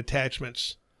 different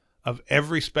attachments of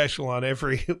every special on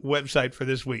every website for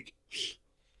this week.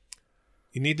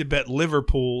 You need to bet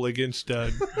Liverpool against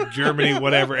Germany,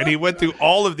 whatever. And he went through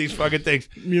all of these fucking things.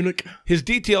 Munich. His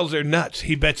details are nuts.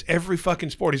 He bets every fucking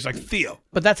sport. He's like, Theo.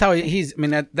 But that's how he's. I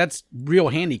mean, that's real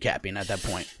handicapping at that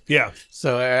point. Yeah.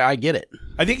 So I get it.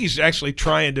 I think he's actually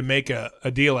trying to make a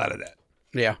deal out of that.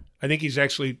 Yeah. I think he's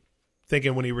actually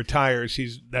thinking when he retires,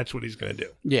 that's what he's going to do.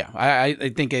 Yeah.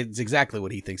 I think it's exactly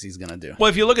what he thinks he's going to do. Well,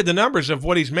 if you look at the numbers of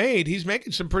what he's made, he's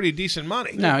making some pretty decent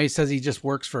money. No, he says he just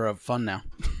works for fun now.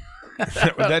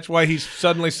 That's why he's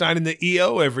suddenly signing the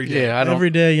EO every day. Yeah, I don't. Every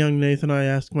day, young Nathan, I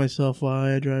ask myself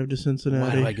why I drive to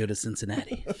Cincinnati. Why do I go to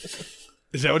Cincinnati?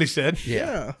 Is that what he said?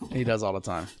 Yeah, he does all the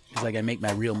time. He's like, I make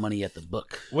my real money at the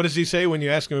book. What does he say when you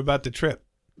ask him about the trip?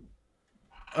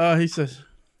 He says,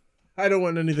 "I don't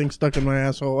want anything stuck in my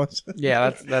asshole." Yeah,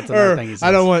 that's another thing he says.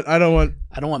 I don't want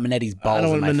Manetti's balls I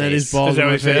don't want in my Manetti's face. balls Is that in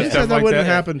what my he said? face. He Stuff said that like wouldn't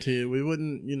that? happen to you. We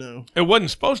wouldn't, It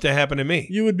wasn't supposed to happen to me.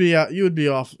 You would be out. You would be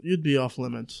off. You'd be off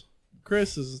limits.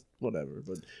 Chris is whatever,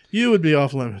 but you would be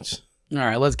off limits. All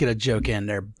right, let's get a joke in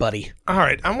there, buddy. All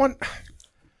right, I want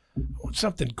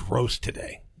something gross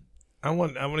today. I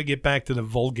want to get back to the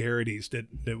vulgarities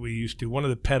that we used to. One of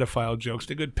the pedophile jokes,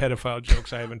 the good pedophile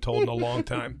jokes I haven't told in a long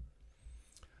time.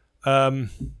 I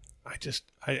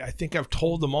think I've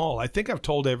told them all. I think I've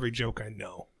told every joke I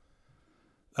know.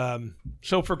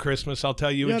 So for Christmas, I'll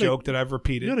tell you a joke that I've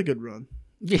repeated. You had a good run.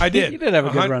 I did. You did have a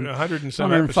good run. 100 and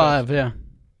some 105, episodes. yeah.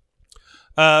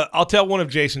 I'll tell one of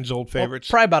Jason's old favorites.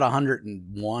 Probably about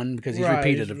 101 because he's Right,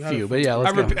 repeated he's a had few. a But yeah,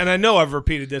 let's go. And I know I've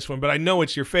repeated this one, but I know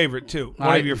it's your favorite too.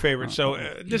 One of your favorites. So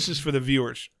this is for the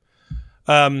viewers.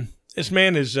 This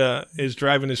man is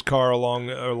driving his car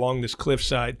along this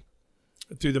cliffside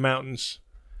through the mountains,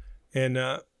 and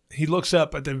he looks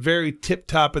up at the very tip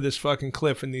top of this fucking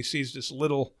cliff, and he sees this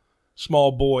little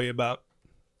small boy about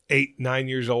 8, 9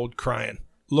 years old crying,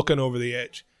 looking over the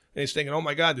edge, and he's thinking, "Oh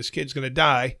my God, this kid's gonna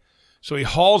die." So he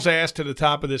hauls ass to the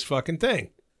top of this fucking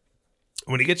thing.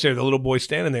 When he gets there, the little boy's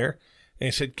standing there, and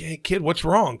he said, "Hey, kid, what's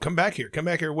wrong? Come back here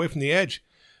away from the edge."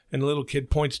 And the little kid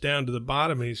points down to the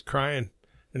bottom, and he's crying,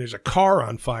 and there's a car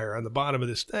on fire on the bottom of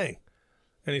this thing.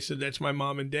 And he said, "That's my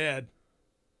mom and dad."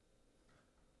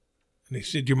 And he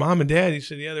said, "Your mom and dad?" He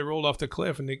said, "Yeah, they rolled off the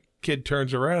cliff." And the kid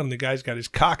turns around, and the guy's got his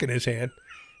cock in his hand.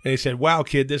 And he said, "Wow,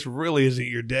 kid, this really isn't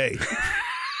your day."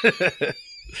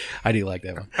 I do like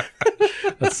that one.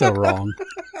 That's so wrong.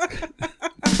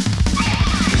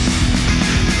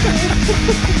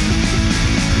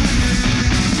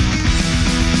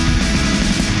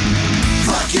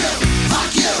 Fuck you!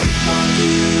 Fuck you! Fuck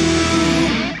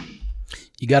you!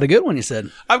 You got a good one, you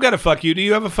said. I've got a fuck you. Do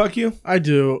you have a fuck you? I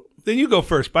do. Then you go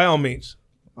first, by all means.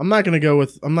 I'm not gonna go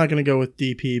with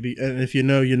DP, and if you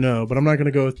know, you know. But I'm not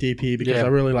gonna go with DP because Yeah. I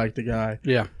really like the guy.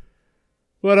 Yeah.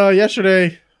 But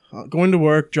yesterday, going to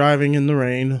work, driving in the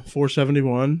rain,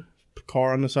 471,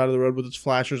 car on the side of the road with its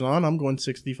flashers on. I'm going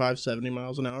 65, 70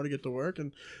 miles an hour to get to work,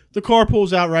 and the car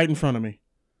pulls out right in front of me.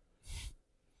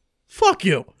 Fuck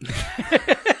you.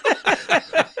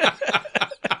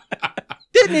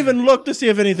 even look to see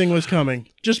if anything was coming.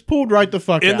 Just pulled right the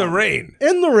fuck out. In the rain.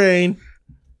 In the rain.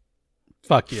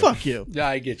 Fuck you. Fuck you. Yeah,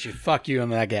 I get you. Fuck you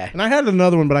and that guy. And I had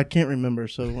another one, but I can't remember,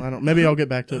 so I don't. Maybe I'll get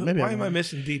back to it. Maybe. Why am I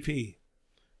missing DP?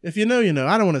 If you know, you know.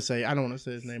 I don't want to say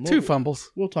his name. Two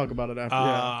fumbles. We'll talk about it after.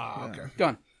 Ah, yeah. okay. Go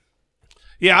on.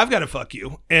 Yeah, I've got to fuck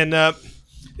you. And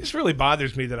this really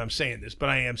bothers me that I'm saying this, but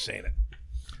I am saying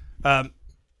it.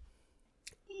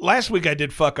 Last week I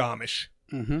did fuck Amish,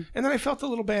 and then I felt a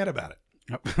little bad about it.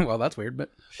 Well, that's weird, but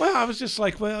Well, I was just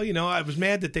like, well, you know, I was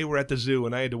mad that they were at the zoo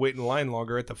and I had to wait in line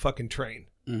longer at the fucking train.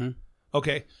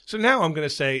 Okay, so now I'm going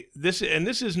to say this, and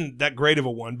this isn't that great of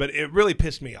a one, but it really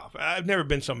pissed me off. I've never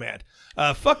been so mad.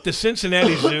 Fuck the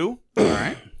Cincinnati Zoo. all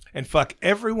right. And fuck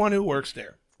everyone who works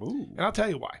there. Ooh. And I'll tell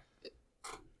you why.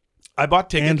 I bought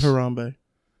tickets. And Harambe.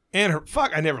 And her.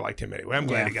 Fuck, I never liked him anyway. I'm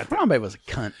glad he got that. Harambe was a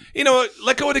cunt. You know what?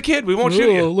 Let go of the kid. We won't shoot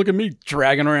Ooh, you. look at me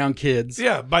dragging around kids.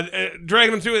 Yeah, but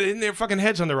dragging them through it in their fucking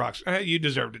heads on the rocks. You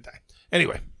deserve to die.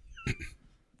 Anyway,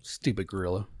 Stupid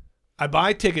gorilla. I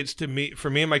buy tickets for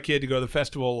me and my kid to go to the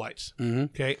Festival of Lights.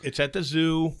 Okay, it's at the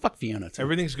zoo. Fuck Fiona. Too.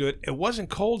 Everything's good. It wasn't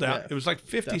cold out. Yeah, It was like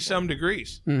 50-some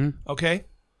degrees. Mhm. Okay?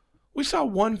 We saw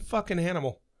one fucking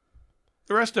animal.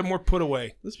 The rest of them were put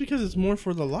away. That's because it's more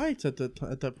for the lights at that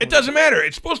point. It doesn't matter.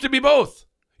 It's supposed to be both.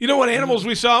 You know what animals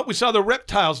we saw? We saw the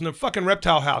reptiles in the fucking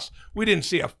reptile house. We didn't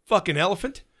see a fucking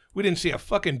elephant. We didn't see a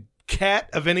fucking cat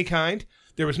of any kind.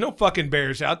 There was no fucking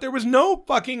bears out. There was no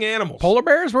fucking animals. Polar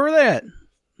bears? Where were they at?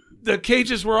 The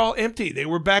cages were all empty. They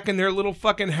were back in their little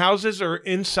fucking houses or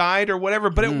inside or whatever,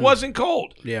 but it wasn't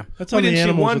cold. Yeah. That's We on the didn't see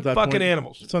animals one at that fucking point.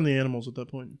 animals. It's on the animals at that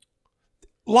point.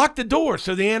 Lock the door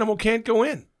so the animal can't go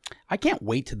in. I can't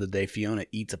wait till the day Fiona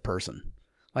eats a person.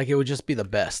 Like, it would just be the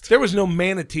best. There was no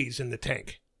manatees in the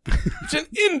tank. It's an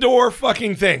indoor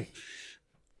fucking thing.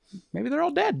 Maybe they're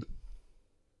all dead.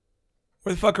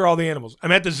 Where the fuck are all the animals?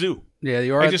 I'm at the zoo. Yeah,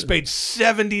 you are. I just paid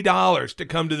 $70 to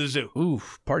come to the zoo. Ooh,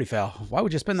 party foul. Why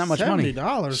would you spend that much money? $70.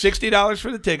 $60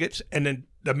 for the tickets and then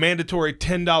the mandatory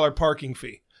 $10 parking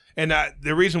fee. And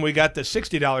the reason we got the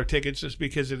 $60 tickets is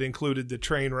because it included the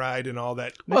train ride and all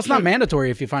that. Well, it's not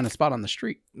mandatory if you find a spot on the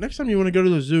street. Next time you want to go to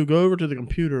the zoo, go over to the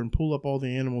computer and pull up all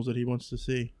the animals that he wants to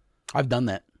see. I've done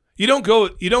that. You don't go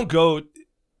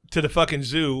to the fucking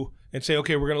zoo and say,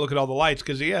 okay, we're going to look at all the lights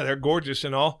because, yeah, they're gorgeous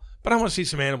and all. But I want to see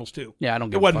some animals too. Yeah, I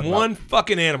don't There give a fuck wasn't one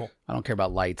fucking animal. I don't care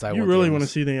about lights. You really want to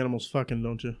see the animals fucking,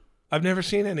 don't you? I've never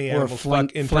seen any or a animals fling,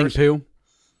 fuck in fling person. poo.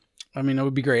 I mean, it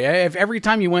would be great. If every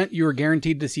time you went, you were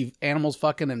guaranteed to see animals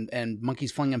fucking and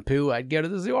monkeys flinging poo, I'd go to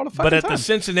the zoo all the fucking But at time. the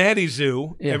Cincinnati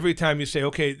Zoo, Yeah. every time you say,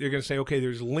 okay, they're going to say, okay,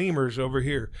 there's lemurs over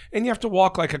here. And you have to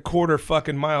walk like a quarter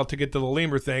fucking mile to get to the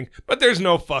lemur thing. But there's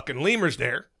no fucking lemurs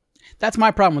there. That's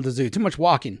my problem with the zoo. Too much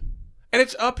walking. And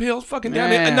it's uphill fucking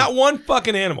down Yeah. and not one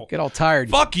fucking animal. Get all tired.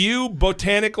 Fuck you,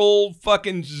 botanical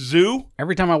fucking zoo.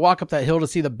 Every time I walk up that hill to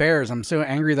see the bears, I'm so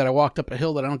angry that I walked up a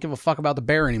hill that I don't give a fuck about the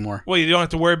bear anymore. Well, you don't have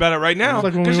to worry about it right now It's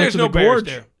like when we because went there's to no the bears gorge.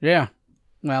 there. Yeah.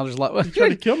 Well, there's a lot. You tried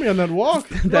to kill me on that walk.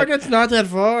 Like, it's not that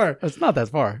far. It's not that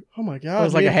far. Oh my god! It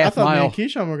was like a half I thought me mile. and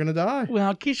Keyshawn were gonna die.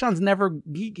 Well, Keyshawn's never.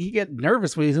 He get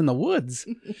nervous when he's in the woods.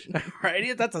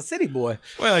 Right? That's a city boy,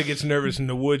 Well, he gets nervous in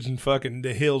the woods and fucking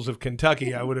the hills of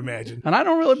Kentucky, I would imagine. and I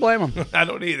don't really blame him. I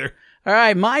don't either. All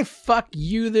right, my fuck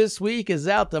you this week is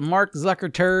out to Mark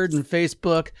Zuckerturd and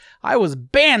Facebook. I was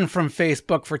banned from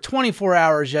Facebook for 24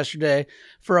 hours yesterday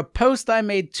for a post I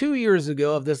made 2 years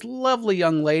ago of this lovely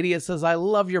young lady. It says, "I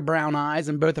love your brown eyes,"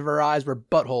 and both of her eyes were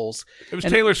buttholes. It was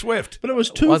Taylor Swift. But it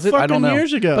was two Was it? I don't fucking know.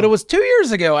 years ago. But it was 2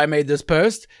 years ago I made this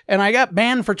post, and I got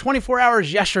banned for 24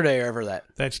 hours yesterday over that.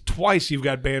 That's twice you've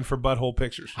got banned for butthole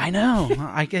pictures. I know.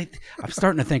 I'm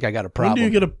starting to think I got a When problem. do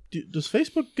you get does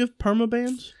Facebook give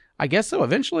permabans? I guess so,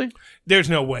 eventually. There's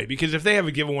no way because if they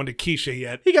haven't given one to Keisha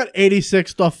yet, He got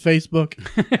 86 off Facebook.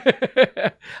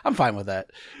 I'm fine with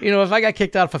that. You know, if I got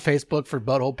kicked out of Facebook for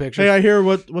butthole pictures, Hey, I hear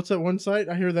what's that one site?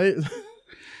 I hear they.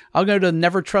 I'll go to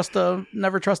Never Trust a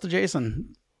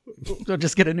Jason. So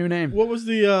just get a new name. What was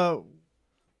the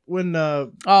when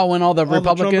Oh, when all the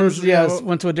Republicans, Trumpers, yeah,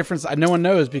 went to a different side. No one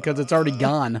knows because it's already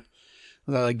gone.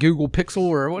 Like Google Pixel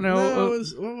or what? no,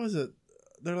 what was it?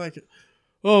 They're like,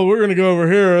 oh, we're gonna go over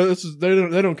here. This is they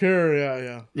don't care.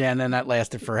 Yeah. Yeah, and then that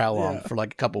lasted for how long? Yeah. For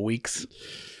like a couple weeks.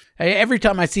 Hey, every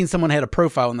time I seen someone had a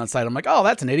profile on that site, I'm like, oh,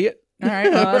 that's an idiot. All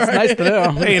right, well, that's nice to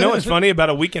know. hey, you know what's funny?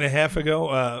 About a week and a half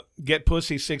ago, Get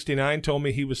Pussy 69 told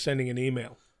me he was sending an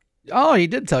email. Oh, he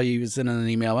did tell you he was sending an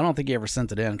email. I don't think he ever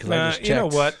sent it in because I just checked. You know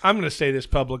what? I'm going to say this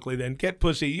publicly then. Get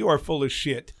Pussy, you are full of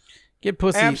shit. Get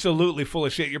Pussy. Absolutely full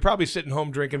of shit. You're probably sitting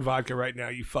home drinking vodka right now,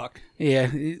 you fuck. Yeah,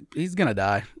 he's gonna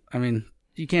die. I mean,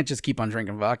 You can't just keep on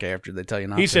drinking vodka after they tell you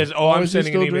not He to. says, "Oh, I'm is he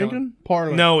sending still an email." drinking?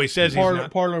 Parlor. No, he says he's not.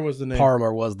 Parlor was the name.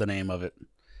 Parlor was the name of it.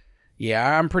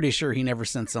 Yeah, I'm pretty sure he never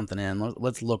sent something in.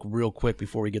 Let's look real quick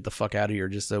before we get the fuck out of here,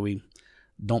 just so we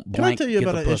don't Can I blank tell you get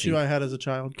about the an pussy. issue I had as a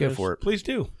child? Go Chris? for it. Please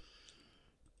do.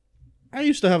 I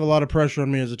used to have a lot of pressure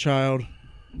on me as a child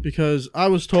because I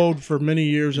was told for many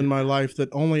years in my life that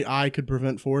only I could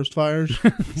prevent forest fires.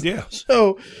 Yeah.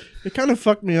 So it kind of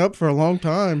fucked me up for a long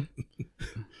time.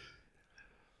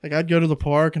 Like I'd go to the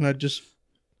park and I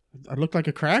looked like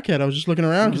a crackhead. I was just looking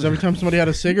around because every time somebody had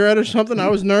a cigarette or something, I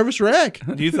was nervous wreck.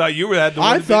 You thought you were that?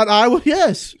 I thought I would,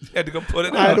 yes. had to go put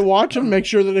it I had to out. watch them, make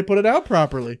sure that they put it out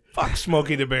properly. Fuck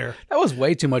Smokey the Bear. That was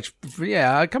way too much.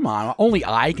 Yeah, come on. Only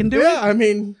I can do Yeah, it. I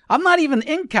mean, I'm not even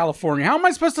in California. How am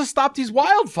I supposed to stop these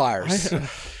wildfires?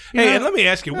 Hey, and let me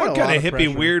ask you, I had what a kind lot of of hippie,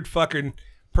 pressure. weird fucking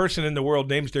person in the world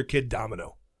names their kid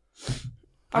Domino?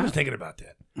 I was thinking about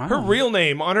that. Her real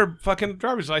name on her fucking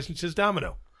driver's license is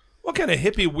Domino. What kind of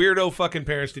hippie, weirdo fucking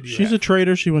parents did you she's have? a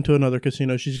traitor. She went to another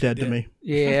casino. She's dead to me.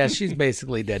 Yeah, she's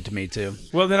basically dead to me too.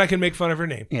 Well, then I can make fun of her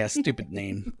name. Yeah, stupid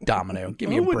name, Domino. Give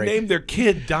me Who a would break. name their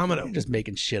kid Domino? Just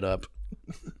making shit up.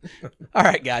 All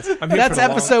right, guys. here That's for the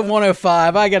episode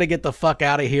 105. I got to get the fuck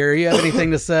out of here. You have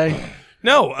anything to say?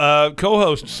 No,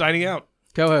 co-host signing out.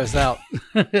 Co-host out.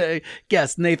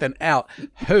 Guest Nathan out.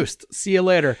 Host. See you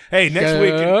later. Hey, next Go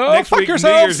week, fuck New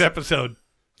yourselves. Year's episode.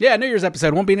 Yeah, New Year's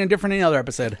episode won't be any different than any other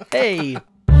episode. Hey.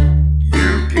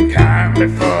 You can kindly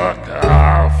fuck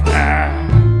off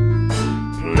now.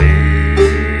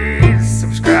 Please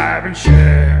subscribe and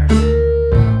share.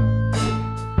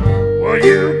 Well,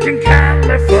 you can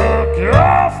kindly fuck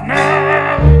off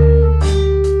now.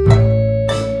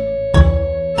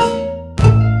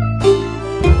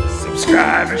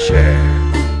 Subscribe and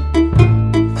share.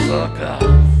 Fuck off.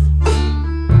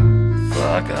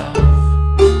 Fuck off.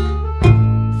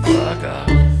 Fuck off.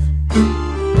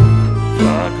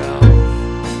 Fuck off.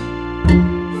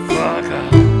 Fuck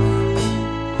off.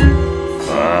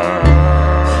 Fuck